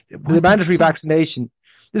the mandatory vaccination.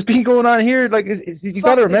 There's been going on here. Like, you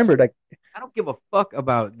got to remember, like, I don't give a fuck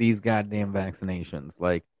about these goddamn vaccinations.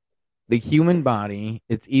 Like, the human body,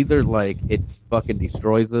 it's either like it fucking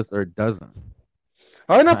destroys us or it doesn't.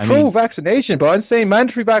 I'm not pro-vaccination, but I'm saying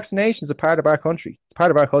mandatory vaccination is a part of our country. It's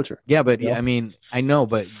part of our culture. Yeah, but I mean, I know,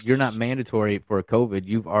 but you're not mandatory for COVID.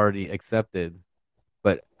 You've already accepted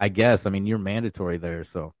But I guess, I mean, you're mandatory there,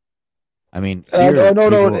 so. I mean,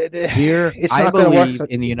 here I believe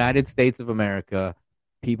in the United States of America,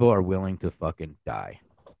 people are willing to fucking die.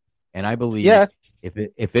 And I believe if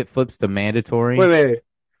it flips to mandatory. Wait.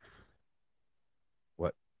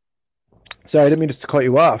 What? Sorry, I didn't mean to cut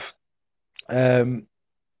you off. You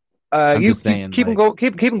keep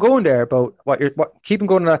them going there about keep them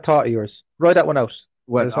going on that thought of yours. Write that one out.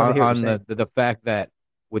 What on the fact that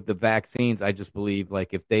with the vaccines, I just believe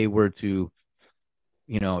like if they were to,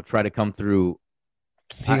 try to come through.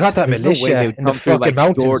 You got that militia no way they would come through like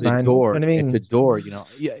door to door, to door.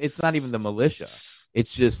 Yeah, it's not even the militia.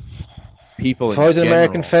 It's just people. If I was an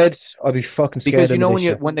American Fed, I'd be fucking scared.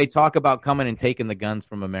 Because when they talk about coming and taking the guns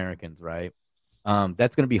from Americans, right?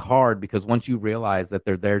 That's going to be hard because once you realize that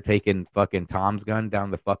they're there taking fucking Tom's gun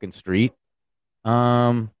down the fucking street,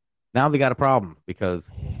 now they got a problem because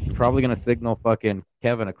you're probably going to signal fucking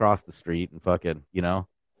Kevin across the street and fucking,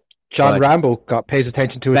 John Rambo pays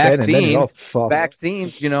attention to it vaccines,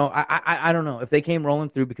 vaccines, I don't know if they came rolling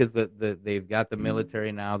through because they've got the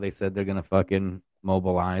military now. They said they're going to fucking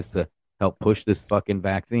mobilize to help push this fucking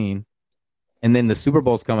vaccine. And then the Super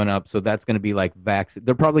Bowl's coming up, so that's going to be like vaccine.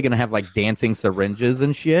 They're probably going to have like dancing syringes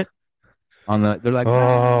and shit on the. They're like,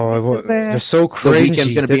 they're so crazy. The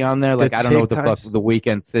Weeknd's going to be on there. Like I don't know what the fuck the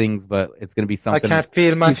Weeknd sings, but it's going to be something. I can't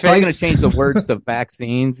feel my face. He's probably going to change the words to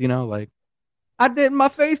vaccines. Like my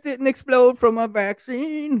face didn't explode from a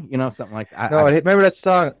vaccine. Something like that. I remember that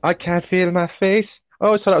song. I can't feel my face. I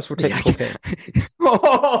always thought that was for taking cocaine.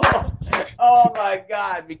 Oh my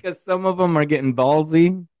god! Because some of them are getting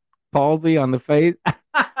palsy on the face.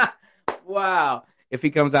 Wow! If he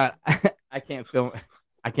comes out, I can't feel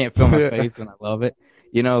my face, and I love it.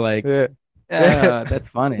 That's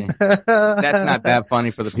funny. That's not that funny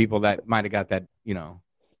for the people that might have got that,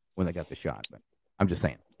 when they got the shot. But I'm just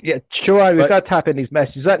saying. Yeah, sure. We've got to tap in these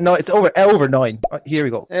messages. It's over 9. Here we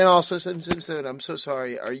go. And also, Simpson, I'm so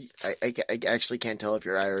sorry. I actually can't tell if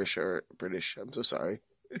you're Irish or British. I'm so sorry.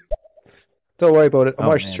 Don't worry about it. I'm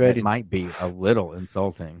Irish Australian. That might be a little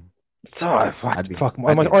insulting. I'm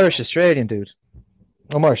an Irish Australian, dude.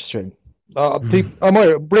 I'm Irish Australian.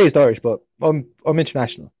 I'm raised Irish, but I'm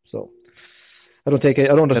international, so I don't take it.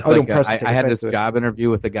 I had this job interview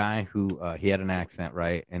with a guy who he had an accent,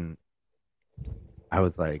 right? And I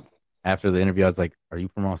was like, after the interview, I was like, "Are you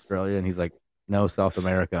from Australia?" And he's like, "No, South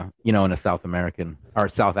America." In a South American or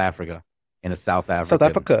South Africa, in a South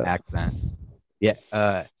African accent. Yeah,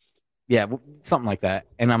 yeah, something like that.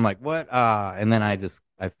 And I'm like, "What?" And then I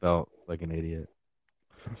felt like an idiot.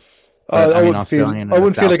 I wouldn't feel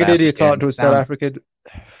like an idiot talking to a South African.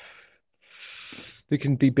 They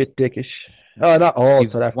can be a bit dickish. Not all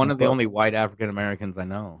South Africans. One of the only white African Americans I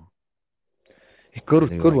know. Good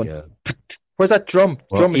one. Where's that drum?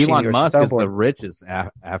 Well, Elon Musk is the richest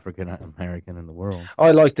African American in the world.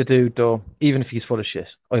 I like the dude, though, even if he's full of shit.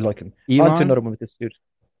 I like him. Elon? On to another one with this dude.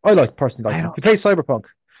 I personally like him. He plays Cyberpunk.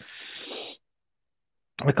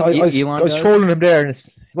 I was trolling him there, and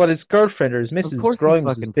his girlfriend or his missus growing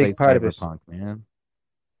was a big part of it. Man.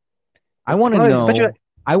 I want to know.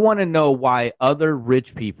 I want to know why other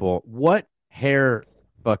rich people. What hair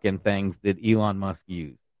fucking things did Elon Musk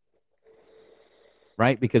use?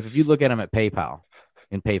 Right, because if you look at him at PayPal,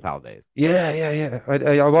 in PayPal days,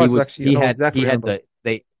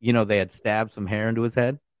 they had stabbed some hair into his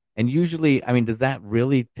head, and usually, I mean, does that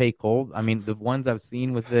really take hold? I mean, the ones I've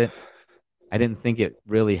seen with it, I didn't think it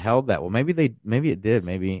really held that well. Maybe it did.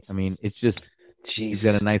 Maybe, I mean, it's just he's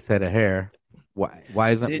got a nice head of hair.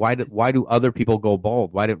 Why do other people go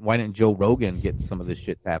bald? Why didn't Joe Rogan get some of this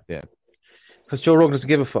shit tapped in? Because Joe Rogan doesn't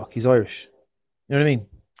give a fuck. He's Irish. You know what I mean?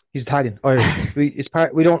 He's Italian, Irish.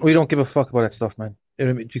 We don't give a fuck about that stuff, man. You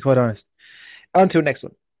know what I mean? To be quite honest. On to the next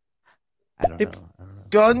one. I don't know.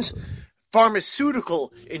 Guns,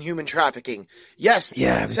 pharmaceutical and human trafficking. Yes,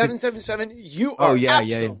 yeah, 777, you are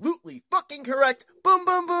absolutely fucking correct. Boom,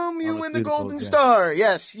 boom, boom, you win the Golden Star.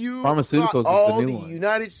 Yes, you got all the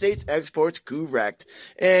United States exports correct.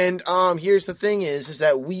 And here's the thing is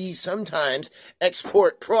that we sometimes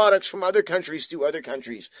export products from other countries to other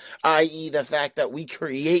countries, i.e. the fact that we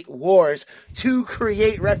create wars to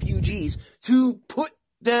create refugees, to put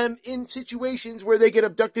them in situations where they get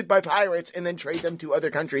abducted by pirates and then trade them to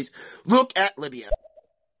other countries. Look at Libya.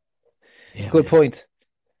 Good point.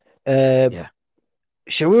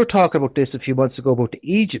 Sure, we were talking about this a few months ago about the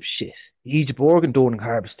Egypt shit. Egypt organ donor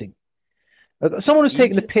harvesting. Someone was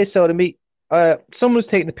taking the piss out of me. Someone was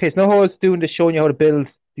taking the piss. Now how I was doing this, showing you how to build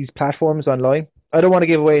these platforms online. I don't want to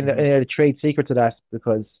give away any of the trade secrets of that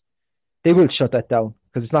because they will shut that down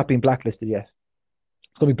because it's not been blacklisted yet.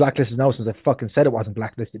 It's going to be blacklisted now since I fucking said it wasn't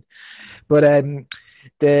blacklisted. But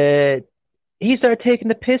he started taking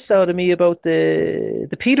the piss out of me about the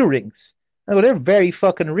pedo rings. I go, they're very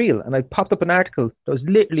fucking real. And I popped up an article that was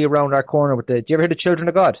literally around our corner with do you ever hear the Children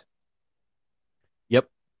of God? Yep.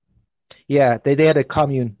 Yeah, they had a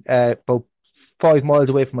commune about 5 miles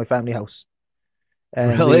away from my family house.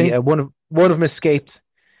 And really? One of them escaped.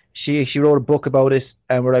 She wrote a book about it,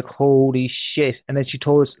 and we're like, holy shit. And then she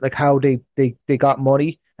told us like how they got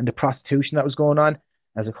money and the prostitution that was going on.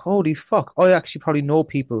 I was like, holy fuck, I actually probably know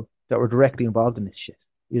people that were directly involved in this shit,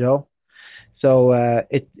 you know? So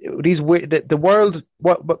the world,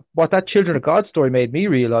 what that Children of God story made me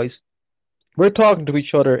realize, we're talking to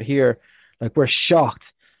each other here like we're shocked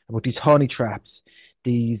about these honey traps,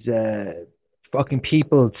 these fucking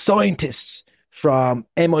people, scientists from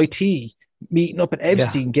MIT meeting up at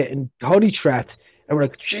Epstein, getting honey trapped, and we're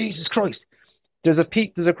like, Jesus Christ. There's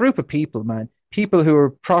a group of people, man, people who are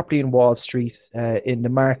properly in Wall Street, in the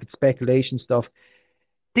market speculation stuff.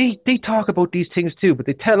 They talk about these things too, but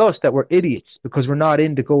they tell us that we're idiots because we're not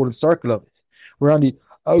in the golden circle of it. We're on the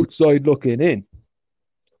outside looking in.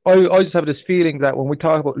 I just have this feeling that when we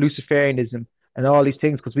talk about Luciferianism and all these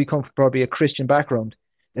things, because we come from probably a Christian background,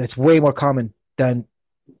 and it's way more common than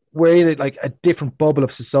we're in like a different bubble of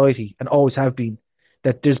society and always have been,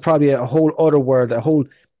 that there's probably a whole other world, a whole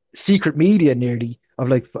secret media nearly of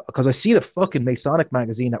like, because I see the fucking Masonic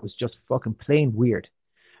magazine that was just fucking plain weird.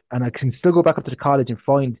 And I can still go back up to the college and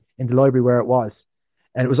find in the library where it was.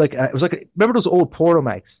 And it was like, remember those old porno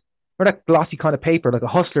mags? Remember that glossy kind of paper, like a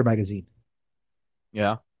Hustler magazine?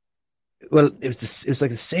 Yeah. Well, it was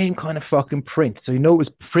like the same kind of fucking print. So you know it was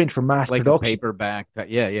print for mass like production. Like paperback.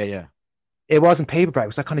 Yeah. It wasn't paperback. It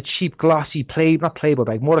was that kind of cheap, glossy, not Playboy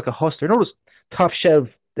bag, more like a Hustler. You know those top shelf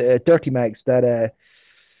dirty mags that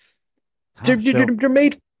they're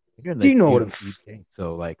made. You know what?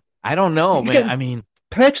 So like, I don't know, man. I mean,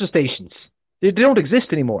 petrol stations. They don't exist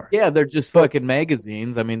anymore. Yeah, they're just fucking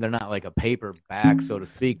magazines. I mean, they're not like a paperback, so to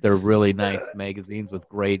speak. They're really nice magazines with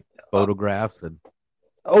great photographs and.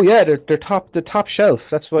 Oh yeah, they're top shelf.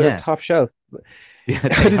 That's why they're top shelf. Yeah,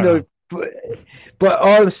 I don't know, but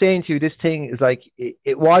all I'm saying to you, this thing is like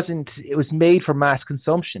it wasn't. It was made for mass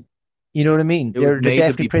consumption. You know what I mean? It was made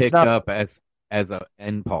to be picked up as an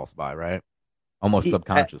impulse buy, right? Almost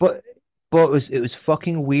subconscious. But it was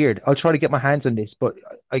fucking weird. I'll try to get my hands on this, but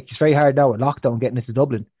it's very hard now with lockdown getting this to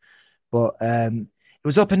Dublin. But it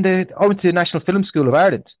was up in I went to the National Film School of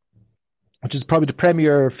Ireland, which is probably the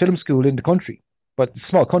premier film school in the country. But it's a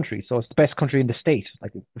small country, so it's the best country in the state.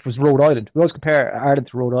 Like if it was Rhode Island, we always compare Ireland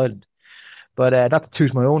to Rhode Island. But not to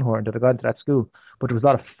toot my own horn that I got into that school, but there was a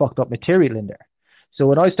lot of fucked up material in there. So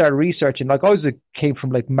when I started researching, like came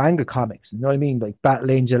from like manga comics, you know what I mean, like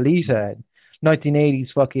Battle Angel Alita, 1980s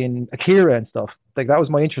fucking Akira and stuff. Like that was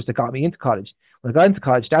my interest that got me into college. When I got into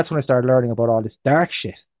college, that's when I started learning about all this dark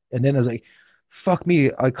shit. And then I was like, fuck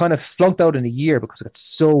me, I kind of flunked out in a year because I got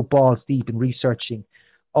so balls deep in researching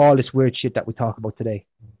all this weird shit that we talk about today.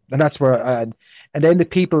 And that's where, and then the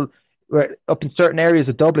people were up in certain areas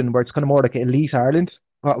of Dublin where it's kind of more like elite Ireland.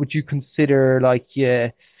 What would you consider like,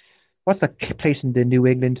 what's that place in the New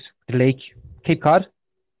England, the lake? Cape Cod?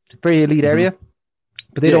 It's a very elite area.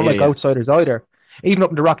 But they don't like outsiders either. Even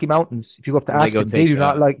up in the Rocky Mountains, if you go up to Aspen, they do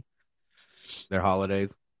not like their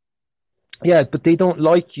holidays. Yeah, but they don't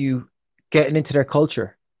like you getting into their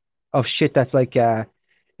culture of shit that's like,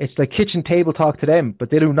 it's like kitchen table talk to them, but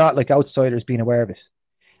they do not like outsiders being aware of it.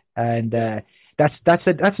 And that's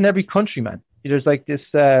in every country, man. There's like this,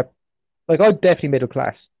 like I'm definitely middle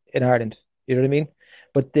class in Ireland. You know what I mean?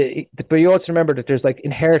 But but you also remember that there's like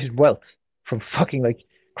inherited wealth from fucking like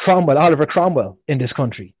Oliver Cromwell in this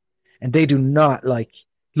country, and they do not like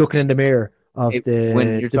looking in the mirror of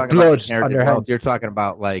when you're talking blood about on their hands. You're talking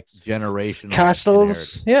about like generational castles,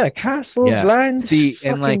 lands. See,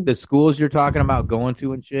 and like the schools you're talking about going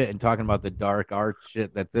to and shit, and talking about the dark arts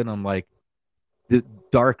shit that's in them, like the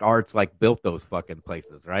dark arts like built those fucking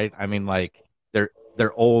places, right? I mean, like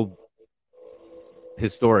they're old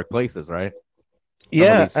historic places, right?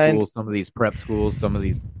 Some of these prep schools, some of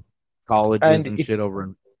these colleges and shit over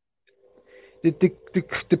in.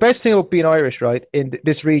 The best thing about being Irish, right, in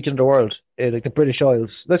this region of the world, like the British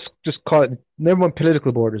Isles, let's just call it, never mind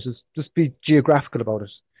political borders, just be geographical about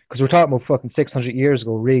it, because we're talking about fucking 600 years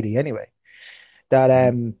ago, really, anyway.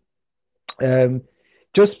 That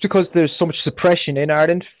just because there's so much suppression in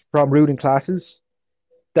Ireland from ruling classes,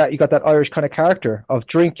 that you got that Irish kind of character of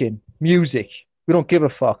drinking, music, we don't give a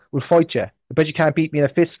fuck, we'll fight you. I bet you can't beat me in a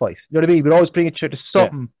fist fight. You know what I mean? We'd always bring it to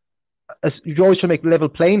something. Yeah. You always try to make level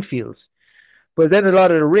playing fields. But then a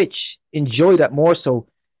lot of the rich enjoy that more so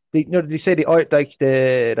they say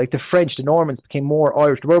the French, the Normans became more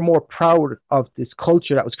Irish. They were more proud of this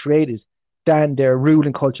culture that was created than their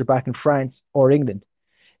ruling culture back in France or England.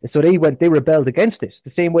 And so they rebelled against it.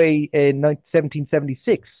 The same way in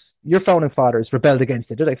 1776, your founding fathers rebelled against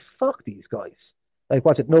it. They're like, fuck these guys. Like,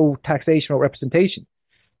 what's it? No taxation or representation.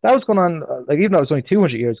 That was going on, even though it was only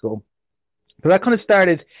 200 years ago. But that kind of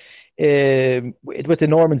started with the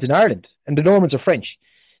Normans in Ireland. And the Normans are French.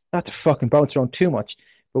 Not to fucking bounce around too much.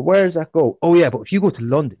 But where does that go? Oh, yeah, but if you go to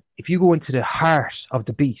London, if you go into the heart of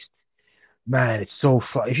the beast, man, it's so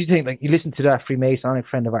fun. If you think, like, you listen to that Freemasonic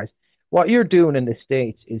friend of ours, what you're doing in the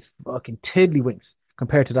States is fucking tiddlywinks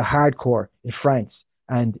compared to the hardcore in France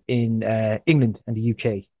and in England and the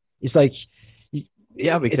UK. It's like,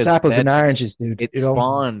 yeah, because it's apples and oranges, dude. It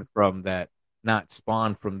spawned from that, not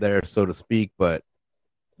spawned from there, so to speak, but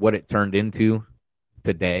what it turned into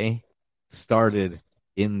today started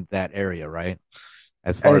in that area, right?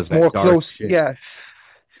 As far as that dark close, shit. Yeah.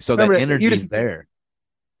 So that energy is there,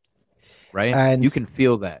 right? And you can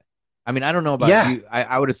feel that. I mean, I don't know about you.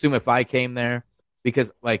 I would assume if I came there,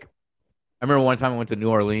 because, like, I remember one time I went to New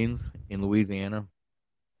Orleans in Louisiana,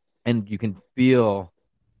 and you can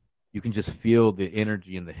just feel the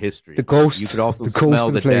energy and the history. The ghost. You could also smell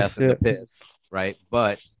the death and the piss, right?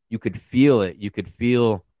 But you could feel it. You could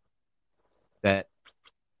feel that,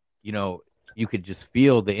 you could just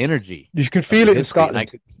feel the energy. You can feel it in Scotland.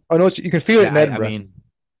 I know you can feel it in Edinburgh. I mean,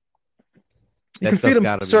 you can feel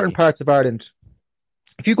it in certain parts of Ireland.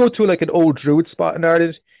 If you go to like an old druid spot in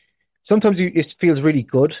Ireland, sometimes it feels really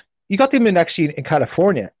good. You got them in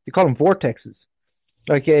California. You call them vortexes.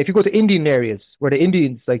 Like if you go to Indian areas where the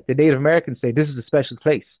Indians, like the Native Americans, say this is a special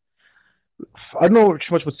place. I don't know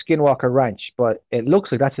too much about Skinwalker Ranch, but it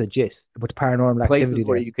looks like that's a gist with paranormal activity. Places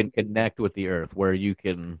where you can connect with the earth, where you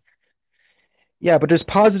can. Yeah, but there's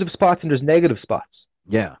positive spots and there's negative spots.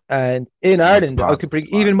 Yeah. And in Ireland, I could bring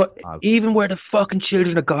even where the fucking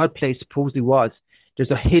Children of God place supposedly was. There's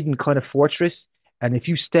a hidden kind of fortress, and if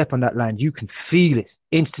you step on that land, you can feel it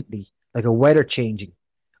instantly, like a weather changing.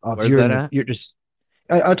 Where's that at? You're just.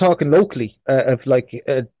 I'm talking locally of like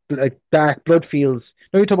dark blood fields.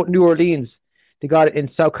 No, you're talking about New Orleans. They got it in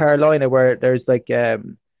South Carolina where there's like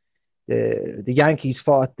the Yankees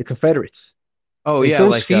fought the Confederates. Oh like yeah, those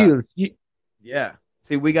like fields. Yeah.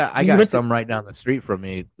 See, I got some right down the street from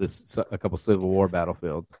me. A couple Civil War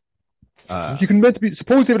battlefields. You can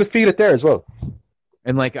supposed to be able to feel it there as well.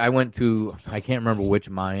 And like I went to, I can't remember which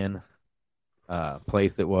Mayan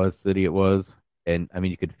city it was, and I mean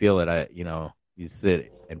you could feel it. You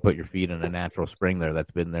sit and put your feet in a natural spring there that's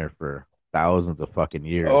been there for thousands of fucking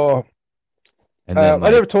years. Oh, and then I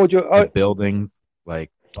never told you. The buildings, like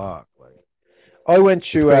fuck. Like I went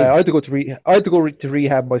to. I had to go to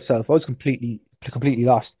rehab myself. I was completely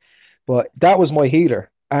lost, but that was my healer.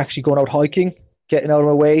 Actually, going out hiking, getting out of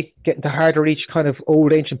my way, getting to hard to reach kind of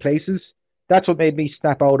old ancient places. That's what made me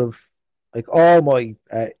snap out of like all my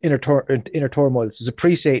inner turmoils. Just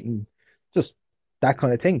appreciating just that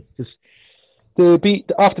kind of thing. Just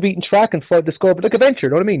off the beaten track and discover like adventure. You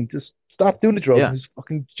know what I mean? Just stop doing the drugs and just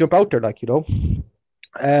fucking jump out there, like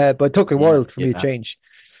But it took a while for me to change.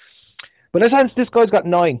 But let's answer. This guy's got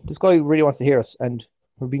 9. This guy really wants to hear us, and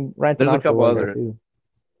we've been ranting. There's a couple other.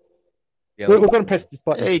 Yeah, we're going to press this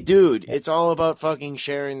button. Hey, dude, it's all about fucking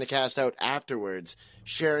sharing the cast out afterwards.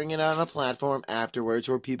 Sharing it on a platform afterwards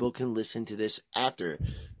where people can listen to this after.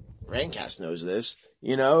 Rantcast knows this.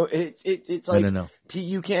 It's like no.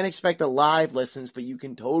 You can't expect a live listens, but you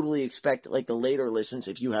can totally expect like the later listens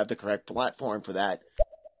if you have the correct platform for that.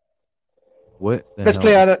 What? Let's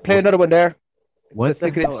play another one there. What the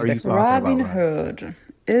hell are you talking Robin about? Hood.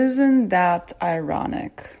 Isn't that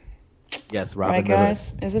ironic? Yes, Robin Hood. Right,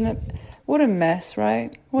 guys? Isn't it? What a mess,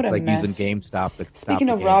 right? What a mess. Like using GameStop. Speaking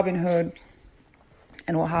of Robin Hood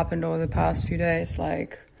and what happened over the past few days,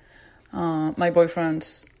 like my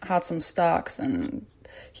boyfriend had some stocks and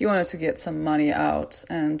he wanted to get some money out,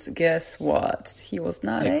 and guess what? He was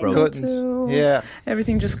not able to. Yeah.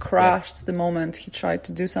 Everything just crashed the moment he tried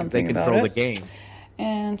to do something about it. They control the game.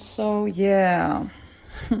 And so, yeah.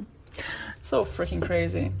 So freaking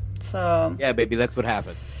crazy. So yeah, baby, that's what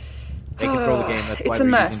happened. They control the game. That's why it's a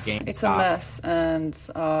mess. It's a mess, and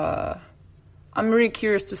I'm really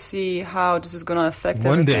curious to see how this is going to affect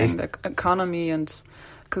everything, the economy, and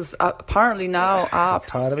because apparently now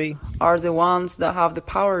apps are the ones that have the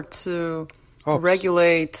power to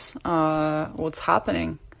regulate what's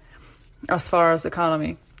happening as far as the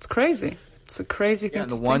economy. It's crazy. It's a crazy thing to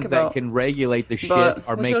think about. The ones that can regulate the shit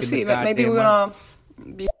are making the goddamn maybe we're gonna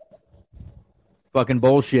be fucking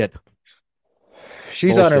bullshit.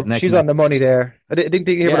 She's on the money there. I didn't think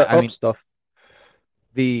you hear about up stuff.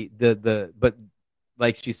 but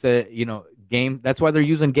like she said, that's why they're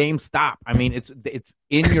using GameStop. I mean, it's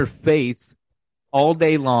in your face all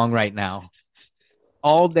day long right now.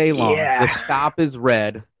 All day long. Yeah. The stop is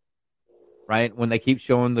red, right? When they keep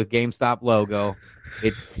showing the GameStop logo,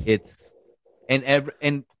 it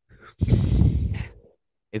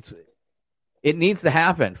needs to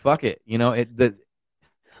happen. Fuck it. The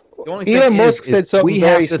only thing is we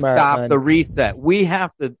have to stop the reset. We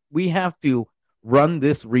have to run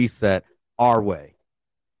this reset our way.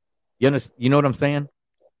 You know what I'm saying?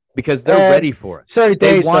 Because they're ready for it. Sorry,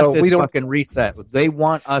 they want this fucking reset. They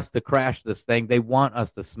want us to crash this thing. They want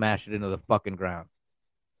us to smash it into the fucking ground.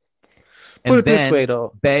 And then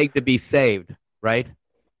beg to be saved, right?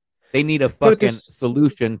 They need a fucking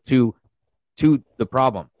solution to the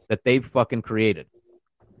problem that they've fucking created.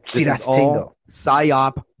 This is all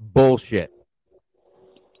psyop bullshit.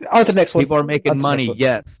 On to the next one. People are making money,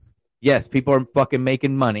 yes. Yes, people are fucking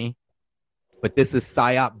making money, but this is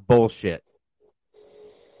psyop bullshit.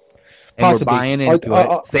 And we're buying into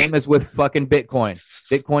it. Same as with fucking Bitcoin.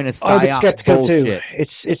 Bitcoin is psyop bullshit.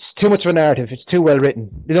 It's too much of a narrative. It's too well written.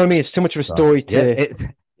 You know what I mean? It's too much of a story to. Yeah,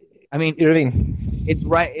 I mean, you know what I mean? It's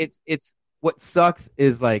right. It's what sucks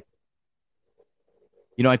is like,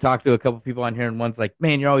 I talked to a couple people on here, and one's like,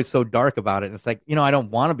 "Man, you're always so dark about it." And it's like, I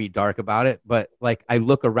don't want to be dark about it, but like, I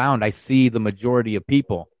look around, I see the majority of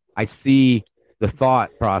people, I see the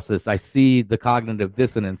thought process, I see the cognitive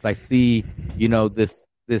dissonance, I see, this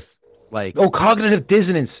like, cognitive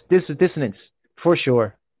dissonance. This is dissonance for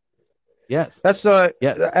sure. Yes, that's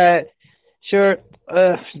yes. Sure.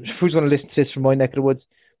 Who's going to listen to this from my neck of the woods?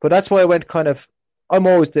 But that's why I went kind of. I'm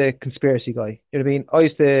always the conspiracy guy. You know what I mean? I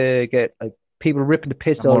used to get like people ripping the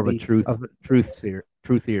piss out of me. Truth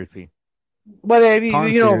theory. Well,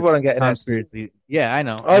 you know what I'm getting conspiracy. at. Yeah, I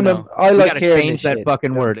know. I like to change that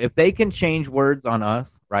fucking word. If they can change words on us,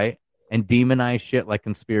 right, and demonize shit like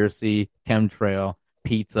conspiracy, chemtrail,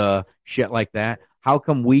 pizza, shit like that, how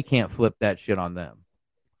come we can't flip that shit on them?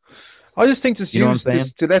 I just think just use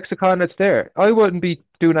the lexicon that's there. I wouldn't be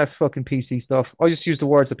doing that fucking PC stuff. I just use the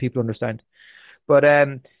words that people understand. But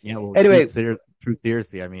anyway, truth theory.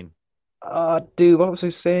 I mean, dude, what was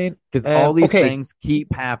I saying? Because all these things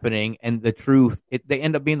keep happening, and the truth, they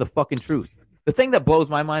end up being the fucking truth. The thing that blows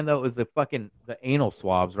my mind though is the anal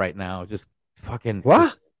swabs right now. Just fucking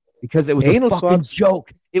what? Because it was a fucking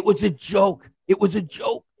joke. It was a joke.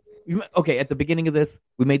 Okay, at the beginning of this,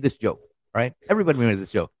 we made this joke, right? Everybody made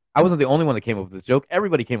this joke. I wasn't the only one that came up with this joke.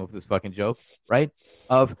 Everybody came up with this fucking joke, right?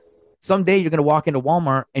 Of someday you're going to walk into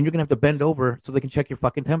Walmart and you're going to have to bend over so they can check your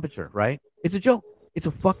fucking temperature, right? It's a joke. It's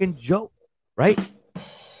a fucking joke, right?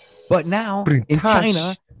 But now in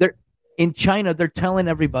China, they're telling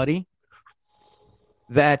everybody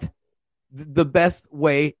that the best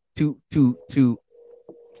way to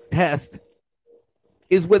test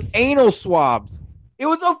is with anal swabs. It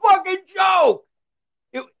was a fucking joke.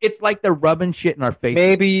 It's like they're rubbing shit in our faces.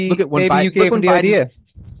 Maybe you gave them the idea.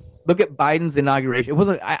 Look at Biden's inauguration. It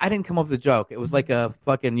wasn't. I didn't come up with a joke. It was like a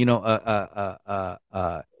fucking,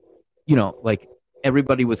 like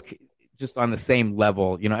everybody was just on the same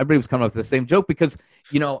level. Everybody was coming up with the same joke because,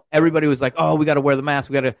 everybody was like, oh, we got to wear the mask.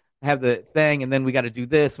 We got to have the thing. And then we got to do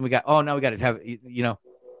this. And now we got to have,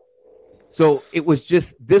 So it was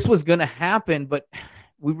just, this was going to happen, but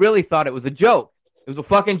we really thought it was a joke. It was a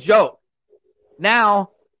fucking joke.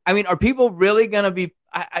 Now, I mean, are people really going to be,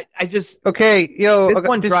 I just, this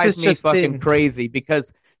one drives me fucking crazy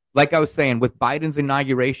because, like I was saying, with Biden's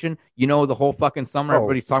inauguration, the whole fucking summer,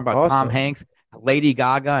 everybody's talking about Tom Hanks, Lady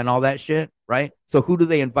Gaga, and all that shit, right? So who do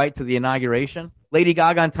they invite to the inauguration? Lady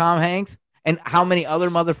Gaga and Tom Hanks? And how many other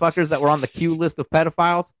motherfuckers that were on the queue list of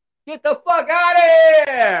pedophiles? Get the fuck out of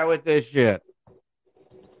here with this shit.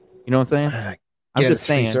 You know what I'm saying? I'm just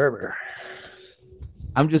saying.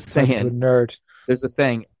 Nerd. There's a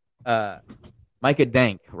thing. Micah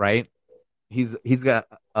Dank, right? He's got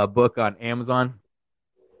a book on Amazon,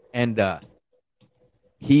 and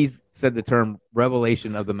he's said the term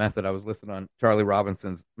revelation of the method. I was listening on Charlie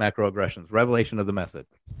Robinson's Macroaggressions, revelation of the method.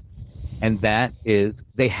 And that is,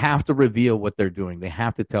 they have to reveal what they're doing. They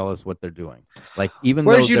have to tell us what they're doing. Like, even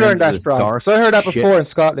where did you learn that from? So I heard that before in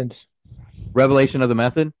Scotland. Revelation of the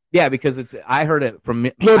method? Yeah, because I heard it from.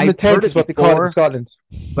 Blood in the tent is what they call it in Scotland.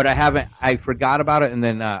 But I forgot about it, and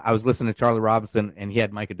then I was listening to Charlie Robinson, and he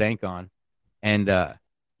had Micah Dank on, and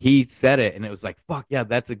he said it, and it was like, fuck yeah,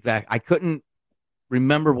 that's exact. I couldn't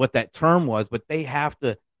remember what that term was, but they have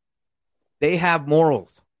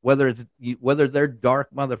morals. Whether they're dark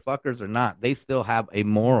motherfuckers or not, they still have a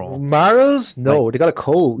moral. Morals? No, they got a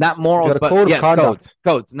code. Not morals, but yes,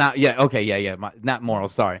 codes. Not okay, yeah, not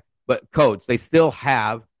morals. Sorry, but codes. They still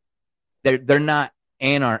have. They're not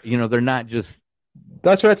they're not just.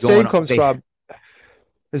 That's where that saying comes from.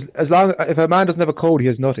 As long if a man doesn't have a code, he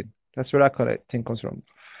has nothing. That's where that kind of thing comes from.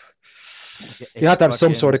 You have to have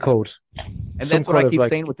some sort of code. And that's what I keep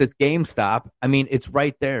saying with this GameStop. I mean, it's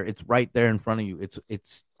right there. It's right there in front of you.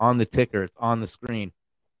 It's on the ticker. It's on the screen.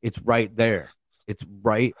 It's right there. It's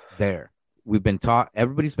right there.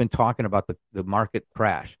 Everybody's been talking about the market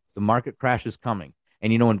crash. The market crash is coming.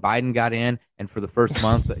 And, when Biden got in and for the first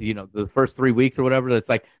month, the first 3 weeks or whatever, it's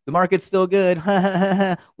like, the market's still good.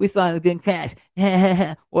 We thought it was getting cash.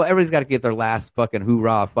 Well, everybody's got to get their last fucking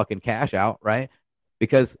hoorah fucking cash out, right?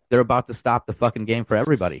 Because they're about to stop the fucking game for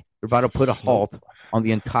everybody. They're about to put a halt on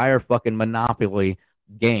the entire fucking Monopoly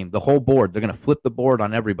game, the whole board. They're going to flip the board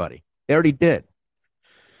on everybody. They already did.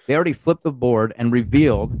 They already flipped the board and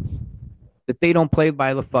revealed that they don't play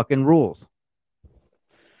by the fucking rules.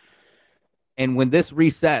 And when this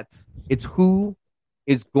resets, it's who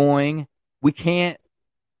is going. We can't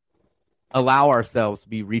allow ourselves to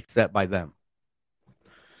be reset by them.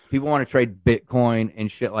 People want to trade Bitcoin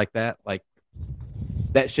and shit like that. Like,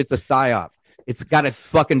 that shit's a psyop. It's got a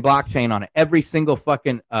fucking blockchain on it. Every single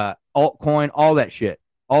fucking altcoin, all that shit.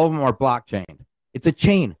 All of them are blockchain. It's a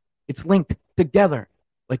chain. It's linked together.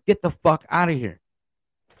 Like, get the fuck out of here.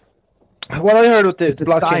 What I heard with the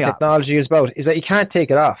blockchain technology is that you can't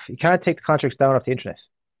take it off. You can't take the contracts down off the internet.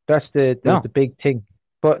 That's the big thing.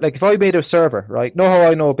 But like, if I made a server, right? Know how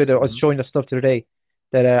I know a bit? I was showing the stuff the other day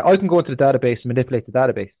that I can go into the database and manipulate the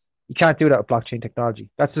database. You can't do that with blockchain technology.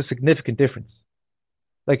 That's a significant difference.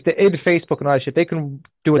 Like the Facebook and all that shit, they can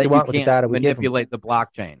do what they want with the data. Manipulate the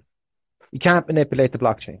blockchain. You can't manipulate the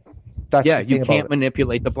blockchain. You can't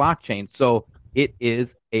manipulate the blockchain. So it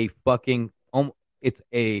is a fucking. It's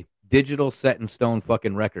a digital set in stone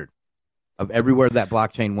fucking record of everywhere that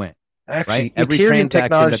blockchain went. Actually, right? Every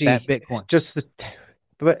transaction that Bitcoin.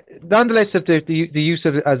 But nonetheless, of the use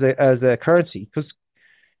of it as a currency, because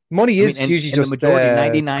money is usually just the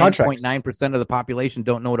majority, 99.9% of the population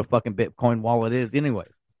don't know what a fucking Bitcoin wallet is anyway.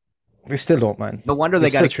 We still don't, man. No wonder they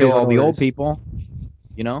got to kill all the old people.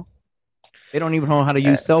 They don't even know how to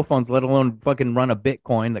use cell phones, let alone fucking run a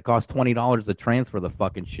Bitcoin that costs $20 to transfer the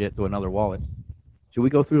fucking shit to another wallet. Should we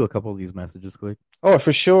go through a couple of these messages quick? Oh,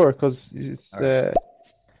 for sure, because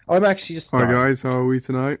I'm actually just... Hi, guys. How are we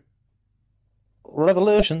tonight?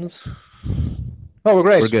 Revolutions. Oh, we're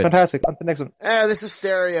great. We're good. Fantastic. On to the next one. This is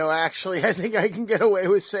stereo, actually. I think I can get away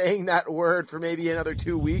with saying that word for maybe another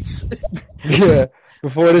 2 weeks. Yeah,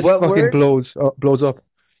 before this fucking blows up.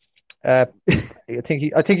 I think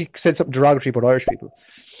he said something derogatory about Irish people.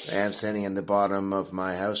 I am standing in the bottom of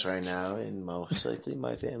my house right now, and most likely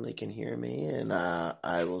my family can hear me. And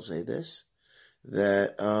I will say this,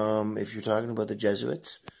 that if you're talking about the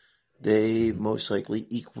Jesuits, they most likely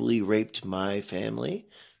equally raped my family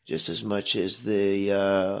just as much as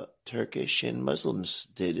the Turkish and Muslims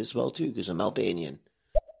did as well, too, because I'm Albanian.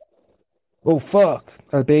 Oh, fuck.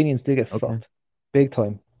 Albanians did get fucked. Big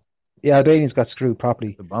time. Yeah, Albanians got screwed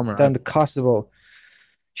properly. The bummer. Down to Kosovo.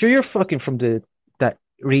 Sure, you're fucking from that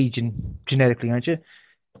region genetically, aren't you?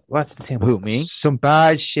 What's the thing? Who, me? Some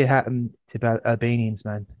bad shit happened to Albanians,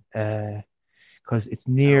 man. Because it's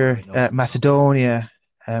near Macedonia,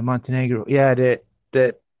 Montenegro. Yeah,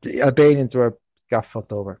 the Albanians got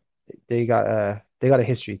fucked over. They got a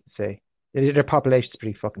history to say. Their population's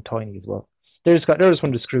pretty fucking tiny as well. They're just one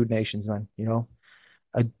of the screwed nations, man.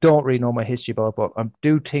 I don't really know my history about it, but I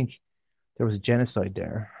do think there was a genocide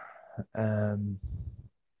there.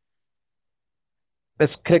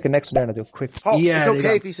 Let's click the next one there and I'll do a quick. Oh, it's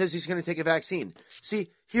okay if he says he's going to take a vaccine. See,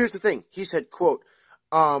 here's the thing. He said, quote,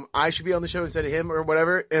 I should be on the show instead of him or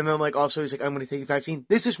whatever. And then also he's like, I'm going to take the vaccine.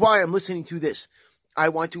 This is why I'm listening to this. I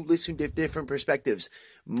want to listen to different perspectives.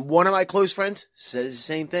 One of my close friends says the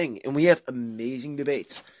same thing, and we have amazing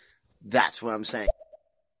debates. That's what I'm saying.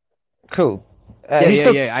 Cool.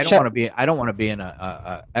 Yeah. I don't want to be in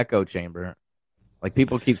a echo chamber. Like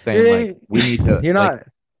people keep saying, like we need to. You're not.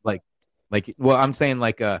 Well, I'm saying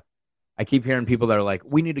I keep hearing people that are like,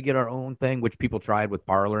 we need to get our own thing, which people tried with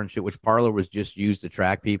Parler and shit. Which Parler was just used to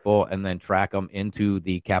track people and then track them into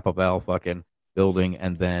the Capitol fucking building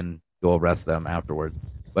and then go arrest them afterwards.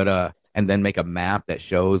 But and then make a map that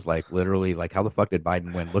shows literally how the fuck did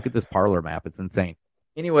Biden win? Look at this Parler map. It's insane.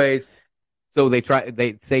 Anyways, so they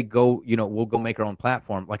say go, we'll go make our own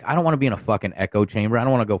platform. Like, I don't want to be in a fucking echo chamber. I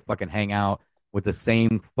don't want to go fucking hang out with the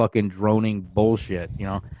same fucking droning bullshit.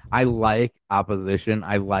 I like opposition.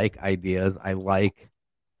 I like ideas. I like,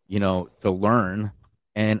 to learn.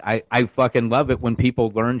 And I fucking love it when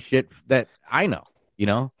people learn shit that I know,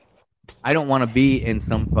 I don't want to be in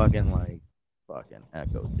some fucking fucking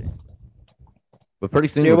echo chamber. But pretty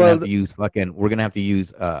soon we're gonna have to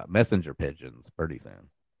use messenger pigeons pretty soon.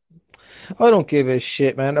 I don't give a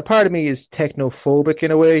shit, man. A part of me is technophobic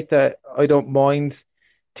in a way that I don't mind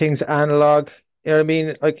things analog. You know what I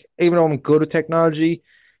mean? Like, even though I'm good at technology,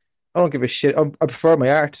 I don't give a shit. I prefer my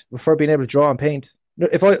art. I prefer being able to draw and paint.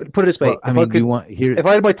 If I put it this way, if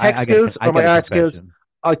I had my tech skills or my art skills,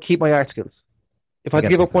 I'd keep my art skills. If I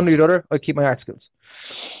give up one or the other, I'd keep my art skills.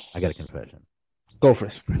 I got a confession. Go for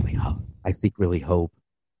it. I secretly hope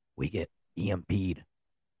we get EMP'd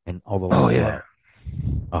and all the Oh yeah.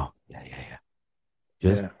 Oh yeah.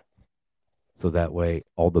 Just so that way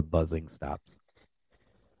all the buzzing stops.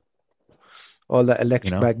 All that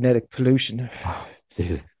electromagnetic pollution. Oh,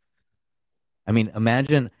 dude. I mean,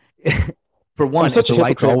 imagine for one, if the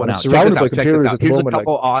lights all went out. Check this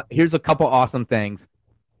out. Here's a couple awesome things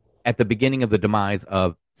at the beginning of the demise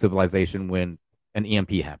of civilization when an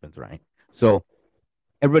EMP happens, right? So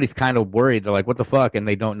everybody's kind of worried. They're like, what the fuck? And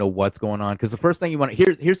they don't know what's going on. Because the first thing you want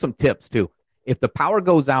to here's some tips too. If the power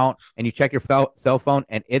goes out and you check your cell phone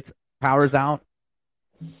and its power's out,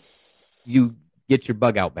 you get your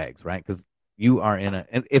bug out bags, right? Because you are and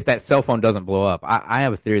if that cell phone doesn't blow up, I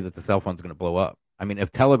have a theory that the cell phone's going to blow up. I mean,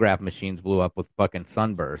 if telegraph machines blew up with fucking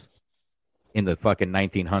sunburst in the fucking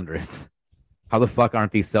 1900s, how the fuck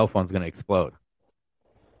aren't these cell phones going to explode?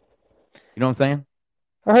 You know what I'm saying?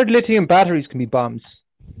 I heard lithium batteries can be bombs.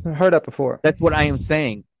 I heard that before. That's what I am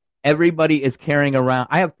saying. Everybody is carrying around.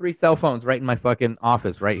 I have 3 cell phones right in my fucking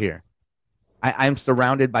office right here. I'm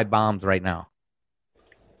surrounded by bombs right now.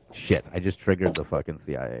 Shit, I just triggered the fucking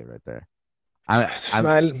CIA right there. I'm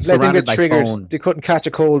man, surrounded by phone. They couldn't catch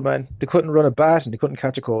a cold, man. They couldn't run a bat and they couldn't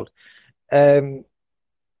catch a cold. Damn.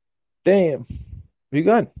 Where you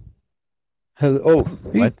gone? Oh,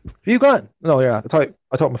 what? Are you gone? No, yeah.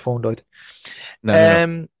 I thought my phone died.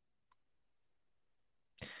 No.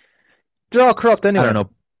 They're all corrupt anyway. I don't know.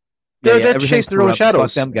 They're chasing their own shadows.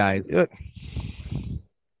 Fuck them guys. Yeah.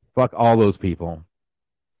 Fuck all those people.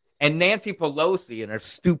 And Nancy Pelosi and her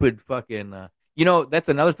stupid fucking... that's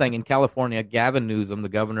another thing in California. Gavin Newsom, the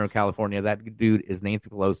governor of California, that dude is Nancy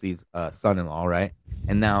Pelosi's son-in-law, right?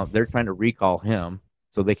 And now they're trying to recall him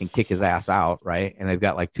so they can kick his ass out, right? And they've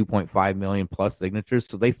got like 2.5 million plus signatures.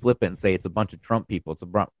 So they flip it and say it's a bunch of Trump people. It's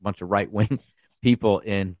a bunch of right-wing people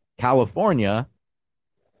in California.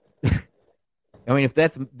 I mean, if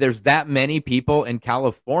there's that many people in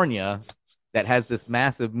California that has this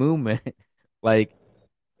massive movement, like,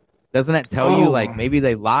 doesn't that tell you, like, maybe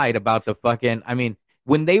they lied about the fucking... I mean,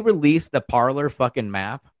 when they released the Parler fucking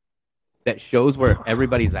map that shows where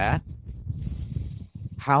everybody's at,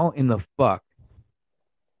 how in the fuck?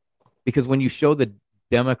 Because when you show the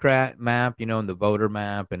Democrat map, and the voter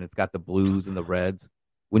map, and it's got the blues and the reds,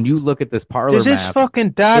 when you look at this Parler map... There's this fucking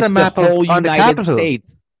data map the whole on United the States.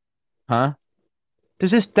 Huh?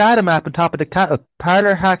 There's this data map on top of the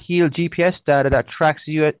Parler Hack Yield GPS data that tracks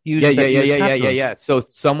you. Yeah. So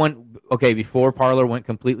before Parler went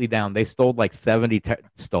completely down, they stole like 70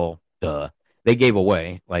 They gave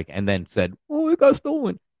away and then said, "Oh, it got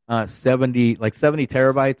stolen." 70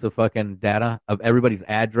 terabytes of fucking data of everybody's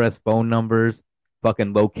address, phone numbers,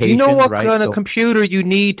 fucking locations. You know what right? kind of computer you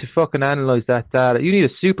need to fucking analyze that data? You need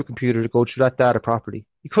a supercomputer to go through that data properly.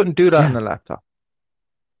 You couldn't do that on a laptop.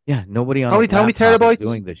 Yeah, nobody on how many terabytes is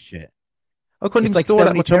doing this shit. I couldn't even store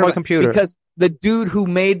that much on my computer. Because the dude who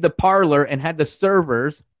made the Parler and had the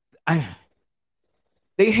servers, that's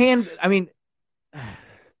how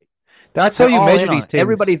you measure these things.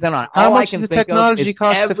 Everybody's in on it. How much does the technology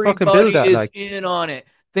cost to fucking build that? Everybody is in on it.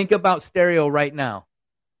 Think about stereo right now.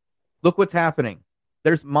 Look what's happening.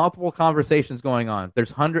 There's multiple conversations going on. There's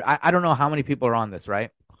hundreds. I don't know how many people are on this, right?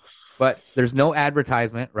 But there's no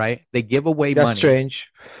advertisement, right? They give away money. That's strange.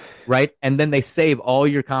 Right? And then they save all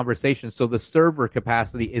your conversations. So the server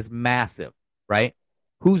capacity is massive, right?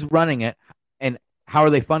 Who's running it and how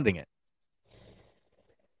are they funding it?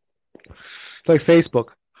 It's like Facebook.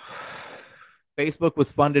 Facebook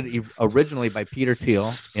was funded originally by Peter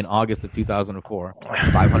Thiel in August of 2004,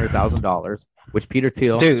 $500,000, which Peter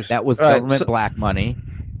Thiel, that was government black money.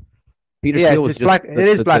 Peter Thiel was just black. It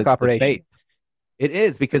is black operation. It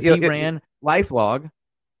is because he ran LifeLog,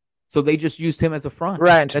 so they just used him as a front.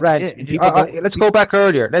 Right. Let's go back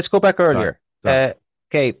earlier. Sorry.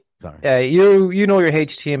 Okay. Sorry. You know your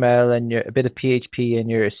HTML and a bit of PHP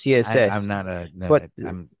and your CSS. I'm not a. No, but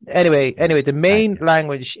anyway, the main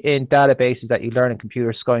language in databases that you learn in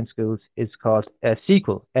computer science schools is called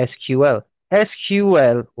SQL. SQL.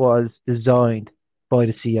 SQL was designed by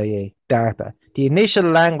the CIA, DARPA. The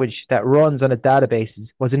initial language that runs on the databases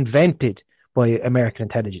was invented by American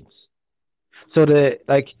intelligence. So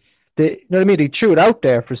you know what I mean? They threw it out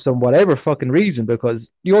there for some whatever fucking reason, because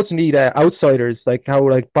you also need outsiders, like how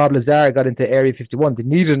Bob Lazar got into Area 51. They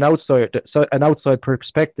needed an outside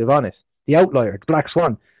perspective on it, the outlier, the Black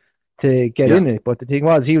Swan, to get in it. But the thing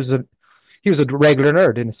was, he was a regular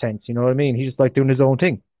nerd in a sense. You know what I mean? He just liked doing his own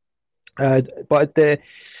thing. SQL.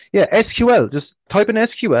 Just type in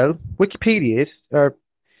SQL, Wikipedia,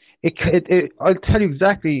 I'll tell you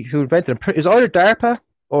exactly who invented it. It's either DARPA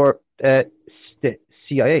or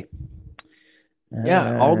CIA.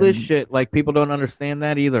 Yeah, all this shit, like, people don't understand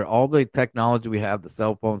that either. All the technology we have, the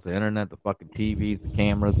cell phones, the internet, the fucking TVs, the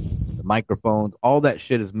cameras, the microphones, all that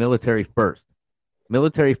shit is military first.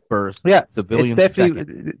 Military first, civilian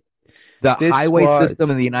second. The highway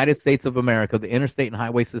system in the United States of America, the interstate and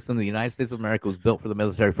highway system in the United States of America was built for the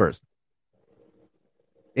military first.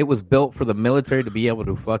 It was built for the military to be able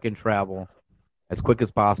to fucking travel as quick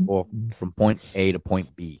as possible from point A to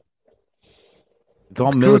point B. It's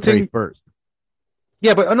all military first.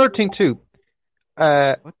 Yeah, but another thing too.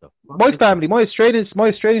 My family, my Australian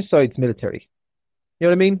side's military. You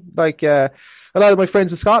know what I mean? Like a lot of my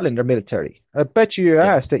friends in Scotland are military. I bet you your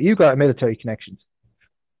ass that you got military connections.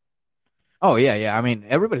 Oh yeah. I mean,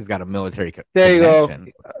 everybody's got a military connection. There you go.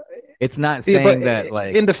 It's not saying that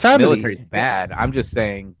like in the family, military's bad. I'm just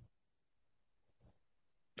saying.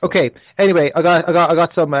 Okay. Anyway, I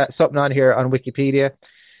got something on here on Wikipedia.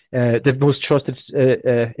 The most trusted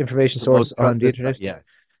information source on the internet. Yeah.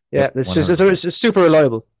 It's super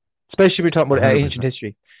reliable, especially if you're talking about ancient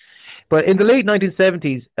history. But in the late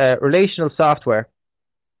 1970s, relational software,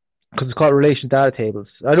 because it's called relation data tables.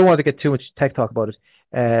 I don't want to get too much tech talk about it.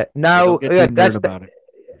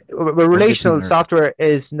 Relational software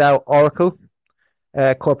is now Oracle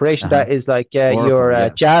Corporation. That is like your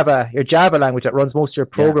Java language that runs most of your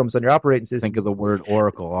programs on your operating system. Think of the word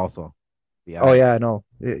Oracle also. Oh yeah, no,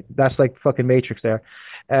 that's like fucking Matrix there.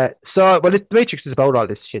 The Matrix is about all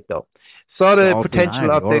this shit though. Saw the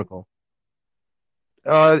potential of Oracle.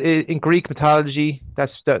 In Greek mythology,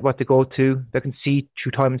 that's what they go to. They can see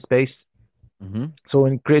through time and space. Mm-hmm. So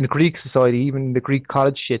in Greek society, even the Greek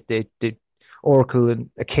college shit, they Oracle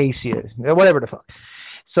and Acacia, whatever the fuck.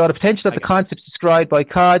 So the potential of the concepts described by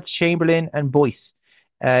Codd, Chamberlain, and Boyce.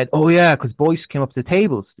 Because Boyce came up to the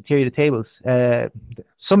tables, the theory of the tables.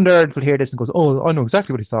 Some nerd will hear this and goes, "Oh, I know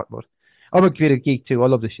exactly what he's talking about." I'm a computer geek too. I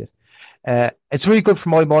love this shit. It's really good for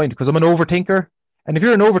my mind because I'm an overthinker. And if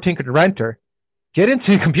you're an overthinker and ranter, get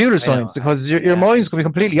into computer science because your mind's going to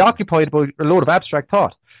be completely occupied by a load of abstract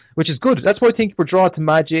thought, which is good. That's why I think we're drawn to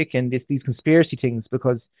magic and these conspiracy things,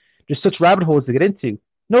 because there's such rabbit holes to get into.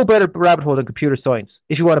 No better rabbit hole than computer science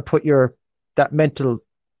if you want to put to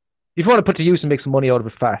use and make some money out of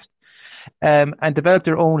it fast. And develop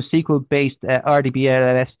their own SQL-based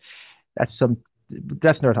RDBLS. That's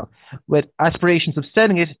nerd talk. With aspirations of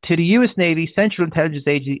selling it to the U.S. Navy, Central Intelligence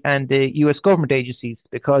Agency, and the U.S. government agencies,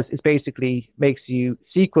 because it basically makes you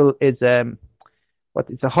SQL is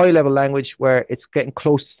it's a high-level language where it's getting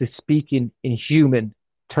close to speaking in human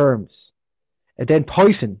terms. And then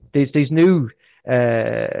Python, these new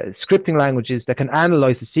scripting languages that can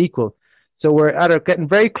analyze the SQL. So we're getting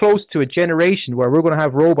very close to a generation where we're going to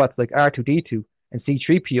have robots like R2-D2 and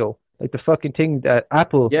C-3PO, like the fucking thing that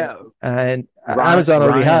Apple and Amazon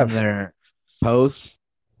already have. Their post,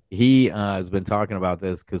 he has been talking about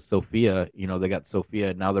this because Sophia, they got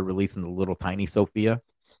Sophia, now they're releasing the little tiny Sophia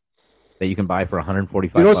that you can buy for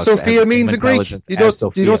 $145. You know what Sophia means in Greek? Do you know what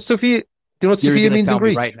Sophia means in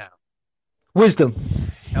Greek? Right now.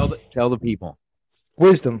 Wisdom. Tell the people.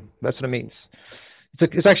 Wisdom. That's what it means.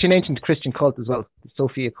 It's actually an ancient Christian cult as well. The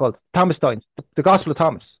Sophia cult. Thomas Stein. The Gospel of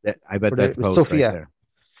Thomas. I bet that's Sophia. Right there.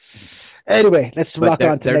 Anyway, let's rock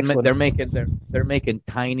on to the next one. They're making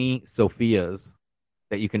tiny Sophias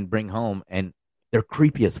that you can bring home, and they're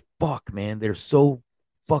creepy as fuck, man. They're so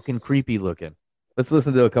fucking creepy looking. Let's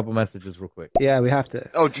listen to a couple messages real quick. Yeah, we have to.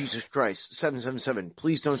 Oh, Jesus Christ. 777.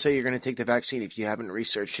 Please don't say you're going to take the vaccine if you haven't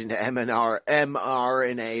researched into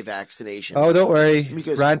mRNA vaccinations. Oh, don't worry.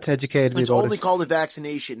 Because Grant educated me about it. It's only called a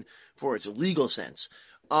vaccination for its legal sense.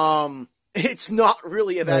 It's not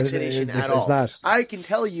really a vaccination at all. Not. I can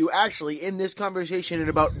tell you actually in this conversation in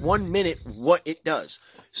about 1 minute what it does.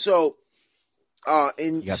 So,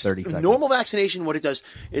 in normal vaccination, what it does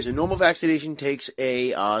is a normal vaccination takes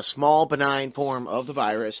a small benign form of the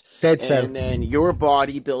virus, and then your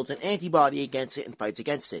body builds an antibody against it and fights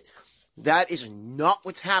against it. That is not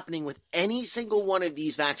what's happening with any single one of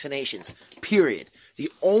these vaccinations, period.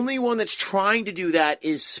 The only one that's trying to do that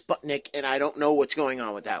is Sputnik, and I don't know what's going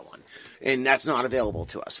on with that one. And that's not available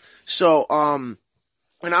to us. So,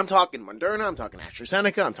 and I'm talking Moderna, I'm talking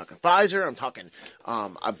AstraZeneca, I'm talking Pfizer, I'm talking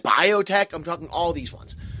a biotech, I'm talking all these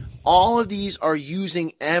ones. All of these are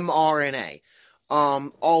using mRNA.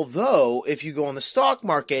 Although, if you go on the stock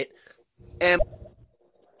market,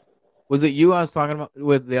 was it you I was talking about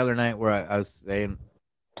with the other night where I was saying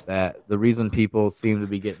that the reason people seem to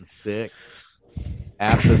be getting sick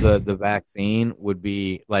after the vaccine would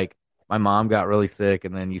be like my mom got really sick,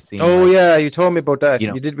 and then you see. Oh yeah, you told me about that.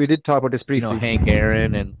 We did talk about this briefly. Hank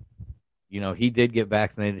Aaron, and he did get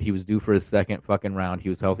vaccinated. He was due for his second fucking round. He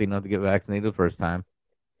was healthy enough to get vaccinated the first time,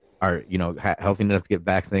 or healthy enough to get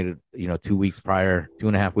vaccinated.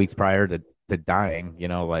 2.5 weeks prior to dying.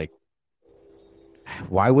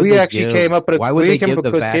 Why would we actually came up with why would they give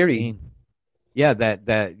the vaccine? Theory. Yeah,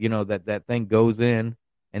 that thing goes in,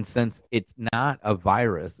 and since it's not a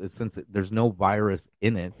virus, there's no virus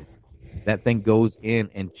in it, that thing goes in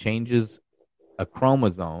and changes a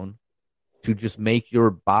chromosome to just make your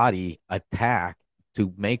body attack,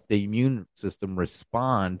 to make the immune system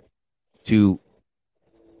respond to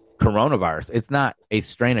coronavirus. It's not a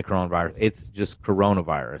strain of coronavirus; it's just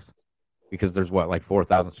coronavirus. Because there's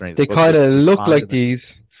 4,000 strains. They kind of look like these.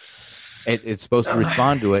 It's supposed to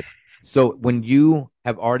respond to it. So when you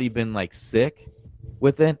have already been sick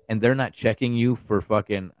with it, and they're not checking you for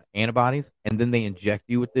fucking antibodies, and then they inject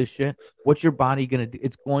you with this shit, what's your body gonna do?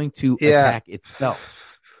 It's going to attack itself.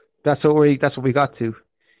 That's what we got to.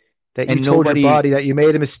 That you told your body that you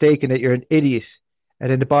made a mistake and that you're an idiot, and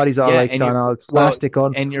then the body's all done all plastic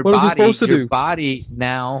on. And your body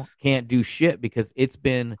now can't do shit because it's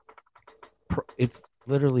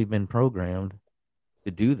literally been programmed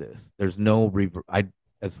to do this. There's no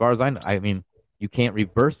as far as I know. I mean, you can't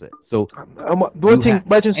reverse it. So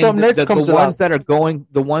imagine something next comes the ones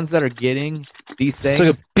that are getting these things,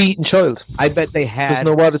 it's like a beaten child. I bet they had.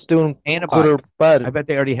 Know what it's doing, antibodies. Good or bad. I bet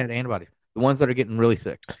they already had antibodies. The ones that are getting really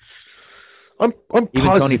sick. I'm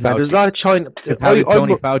even Tony Fauci. There's a lot of China. How did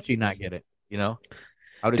Tony Fauci not get it?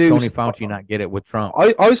 How did Tony Fauci not get it with Trump?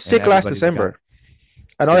 I was sick last December.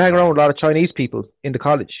 And I hang around with a lot of Chinese people in the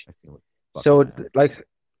college. So,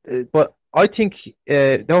 but I think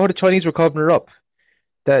how the Chinese were covering it up.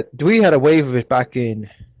 That we had a wave of it back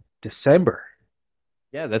in December.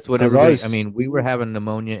 Yeah, that's what everybody. I mean, we were having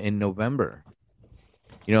pneumonia in November.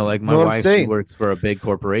 My wife, she works for a big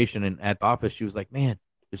corporation, and at the office, she was like, "Man,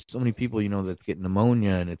 there's so many people, that's getting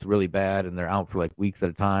pneumonia, and it's really bad, and they're out for weeks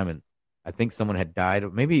at a time." And I think someone had died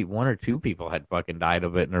of, maybe one or two people had fucking died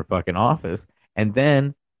of it in their fucking office. And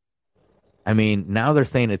then, I mean, now they're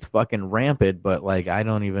saying it's fucking rampant, but I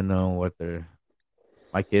don't even know what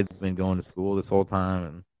my kid's been going to school this whole time,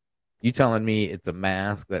 and you telling me it's a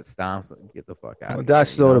mask that stops? Get the fuck out. That's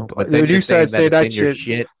so. But then you say that in your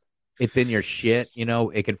shit. It's in your shit.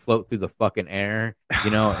 It can float through the fucking air.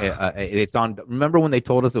 It's on. Remember when they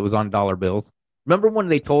told us it was on dollar bills? Remember when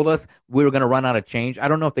they told us we were going to run out of change? I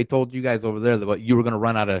don't know if they told you guys over there that you were going to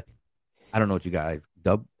run out of. I don't know what you guys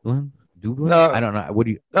Dublin. No, I don't know. What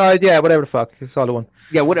do you? Yeah, whatever the fuck. It's all the one.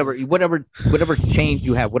 Yeah, whatever change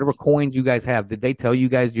you have, whatever coins you guys have. Did they tell you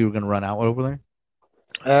guys you were going to run out over there?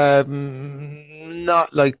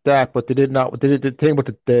 Not like that, but they did not. They did the thing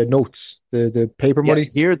with the notes, the paper money.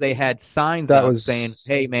 Here they had signs that was saying,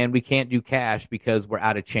 "Hey, man, we can't do cash because we're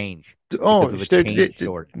out of change." Because of a change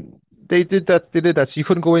short. They did that. They did that. So you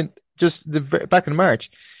couldn't go in. Back in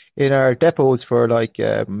March, in our depots for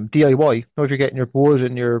DIY. If you're getting your wood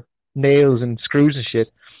and your nails and screws and shit.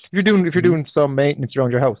 If you're doing some maintenance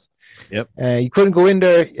around your house, yep. You couldn't go in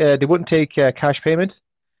there. They wouldn't take cash payment.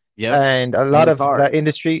 Yeah. And a lot of that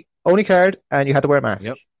industry only card, and you had to wear a mask.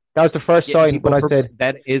 Yep. That was the first sign when I said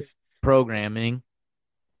that is programming,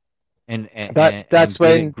 and that's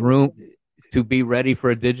when groomed to be ready for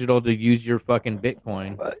a digital to use your fucking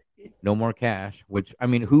Bitcoin. No more cash. Which I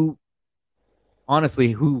mean, who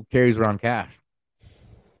carries around cash?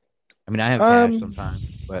 I mean, I have cash sometimes,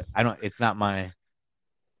 but I don't. It's not my.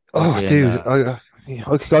 Oh, dude, I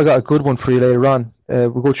got a good one for you later on. We'll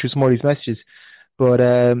go through some more of these messages, but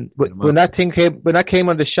when that came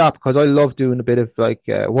on the shop, because I love doing a bit of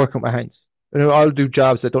work with my hands. I'll do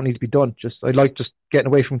jobs that don't need to be done. I like just getting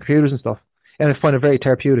away from computers and stuff, and I find it very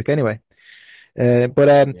therapeutic anyway. When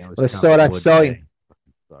I saw that sign,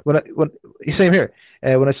 same here.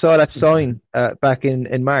 When I saw that sign back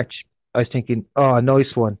in March, I was thinking, oh,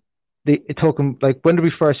 nice one. It took them, when did we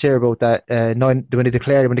first hear about that? When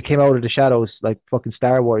they came out of the shadows, like fucking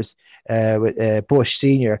Star Wars, with Bush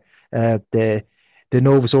Senior, the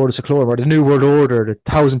Novus Ordo Seclorum, or the New World Order,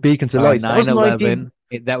 the 1,000 Beacons of Light. 9/11.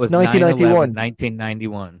 That was 1991.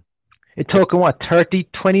 1991. It took them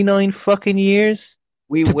 29 fucking years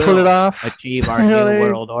to pull it off, achieve our new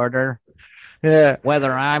world order. Yeah.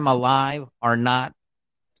 Whether I'm alive or not,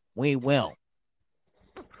 we will.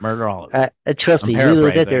 Murder all of them. Trust me, we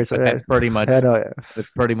will get there. So, that's pretty much. That's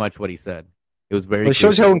pretty much what he said. It was very. Well, it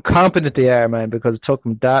shows you how incompetent they are, man. Because it took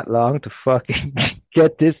them that long to fucking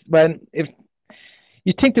get this, man. If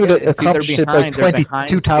you think they would accomplish it by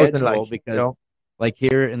 20,000, like, because like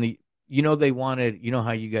here in the, they wanted,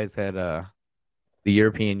 how you guys had the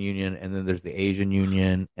European Union, and then there's the Asian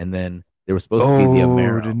Union, and then there was supposed to be the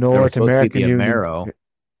Amero. The North American Union.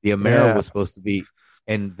 The Amero was supposed to be,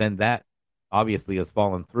 and then that obviously has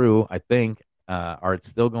fallen through. I think, or it's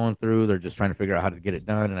still going through. They're just trying to figure out how to get it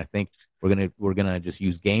done, and I think we're gonna just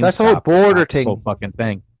use GameStop. That's the whole border thing. Whole fucking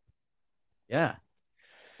thing. Yeah.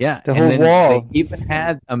 The whole wall. They even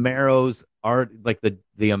had Ameros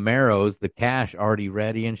the Ameros, the cash already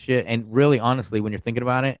ready and shit. And really, honestly, when you're thinking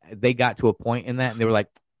about it, they got to a point in that, and they were like,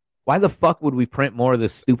 "Why the fuck would we print more of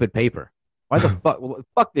this stupid paper? Why the fuck?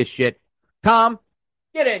 Fuck this shit, Tom."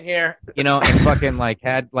 Get in here, and fucking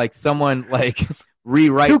had someone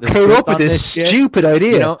rewrite Who came up with this stupid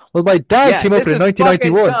idea? Well, my dad came up with it in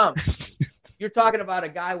 1991. You're talking about a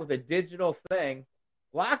guy with a digital thing,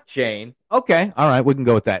 blockchain. Okay, all right, we can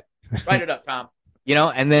go with that. Write it up, Tom.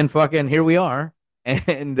 And then fucking here we are,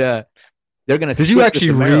 and they're gonna. Did you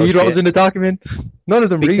actually read what was in the document? None of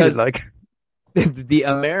them read it. Like the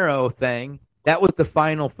Amero thing, that was the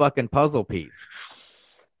final fucking puzzle piece.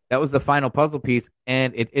 That was the final puzzle piece,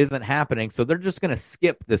 and it isn't happening. So they're just going to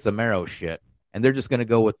skip this Amero shit, and they're just going to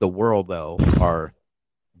go with the world, though, or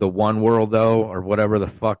the one world, though, or whatever the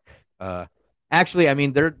fuck. Actually, I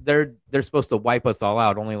mean, they're supposed to wipe us all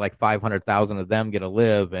out. Only 500,000 of them get to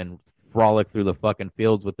live and frolic through the fucking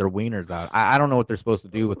fields with their wieners out. I don't know what they're supposed to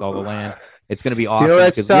do with all the land. It's going to be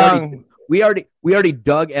awesome because we already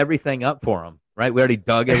dug everything up for them. Right, we already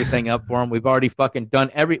dug everything up for them. We've already fucking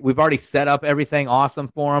we've already set up everything awesome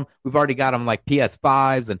for them. We've already got them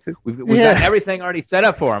PS5s, and we've got everything already set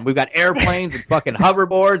up for them. We've got airplanes and fucking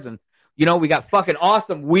hoverboards, and we got fucking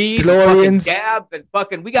awesome weed, and fucking dabs, and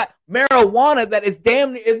fucking we got marijuana that is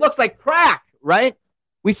it looks like crack, right?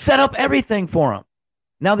 We've set up everything for them.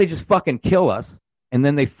 Now they just fucking kill us, and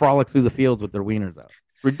then they frolic through the fields with their wieners out.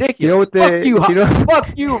 Ridiculous. Fuck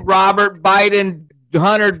you, Robert Biden.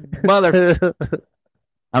 Hunter mother.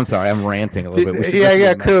 I'm sorry, I'm ranting a little bit.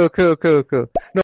 Cool. No,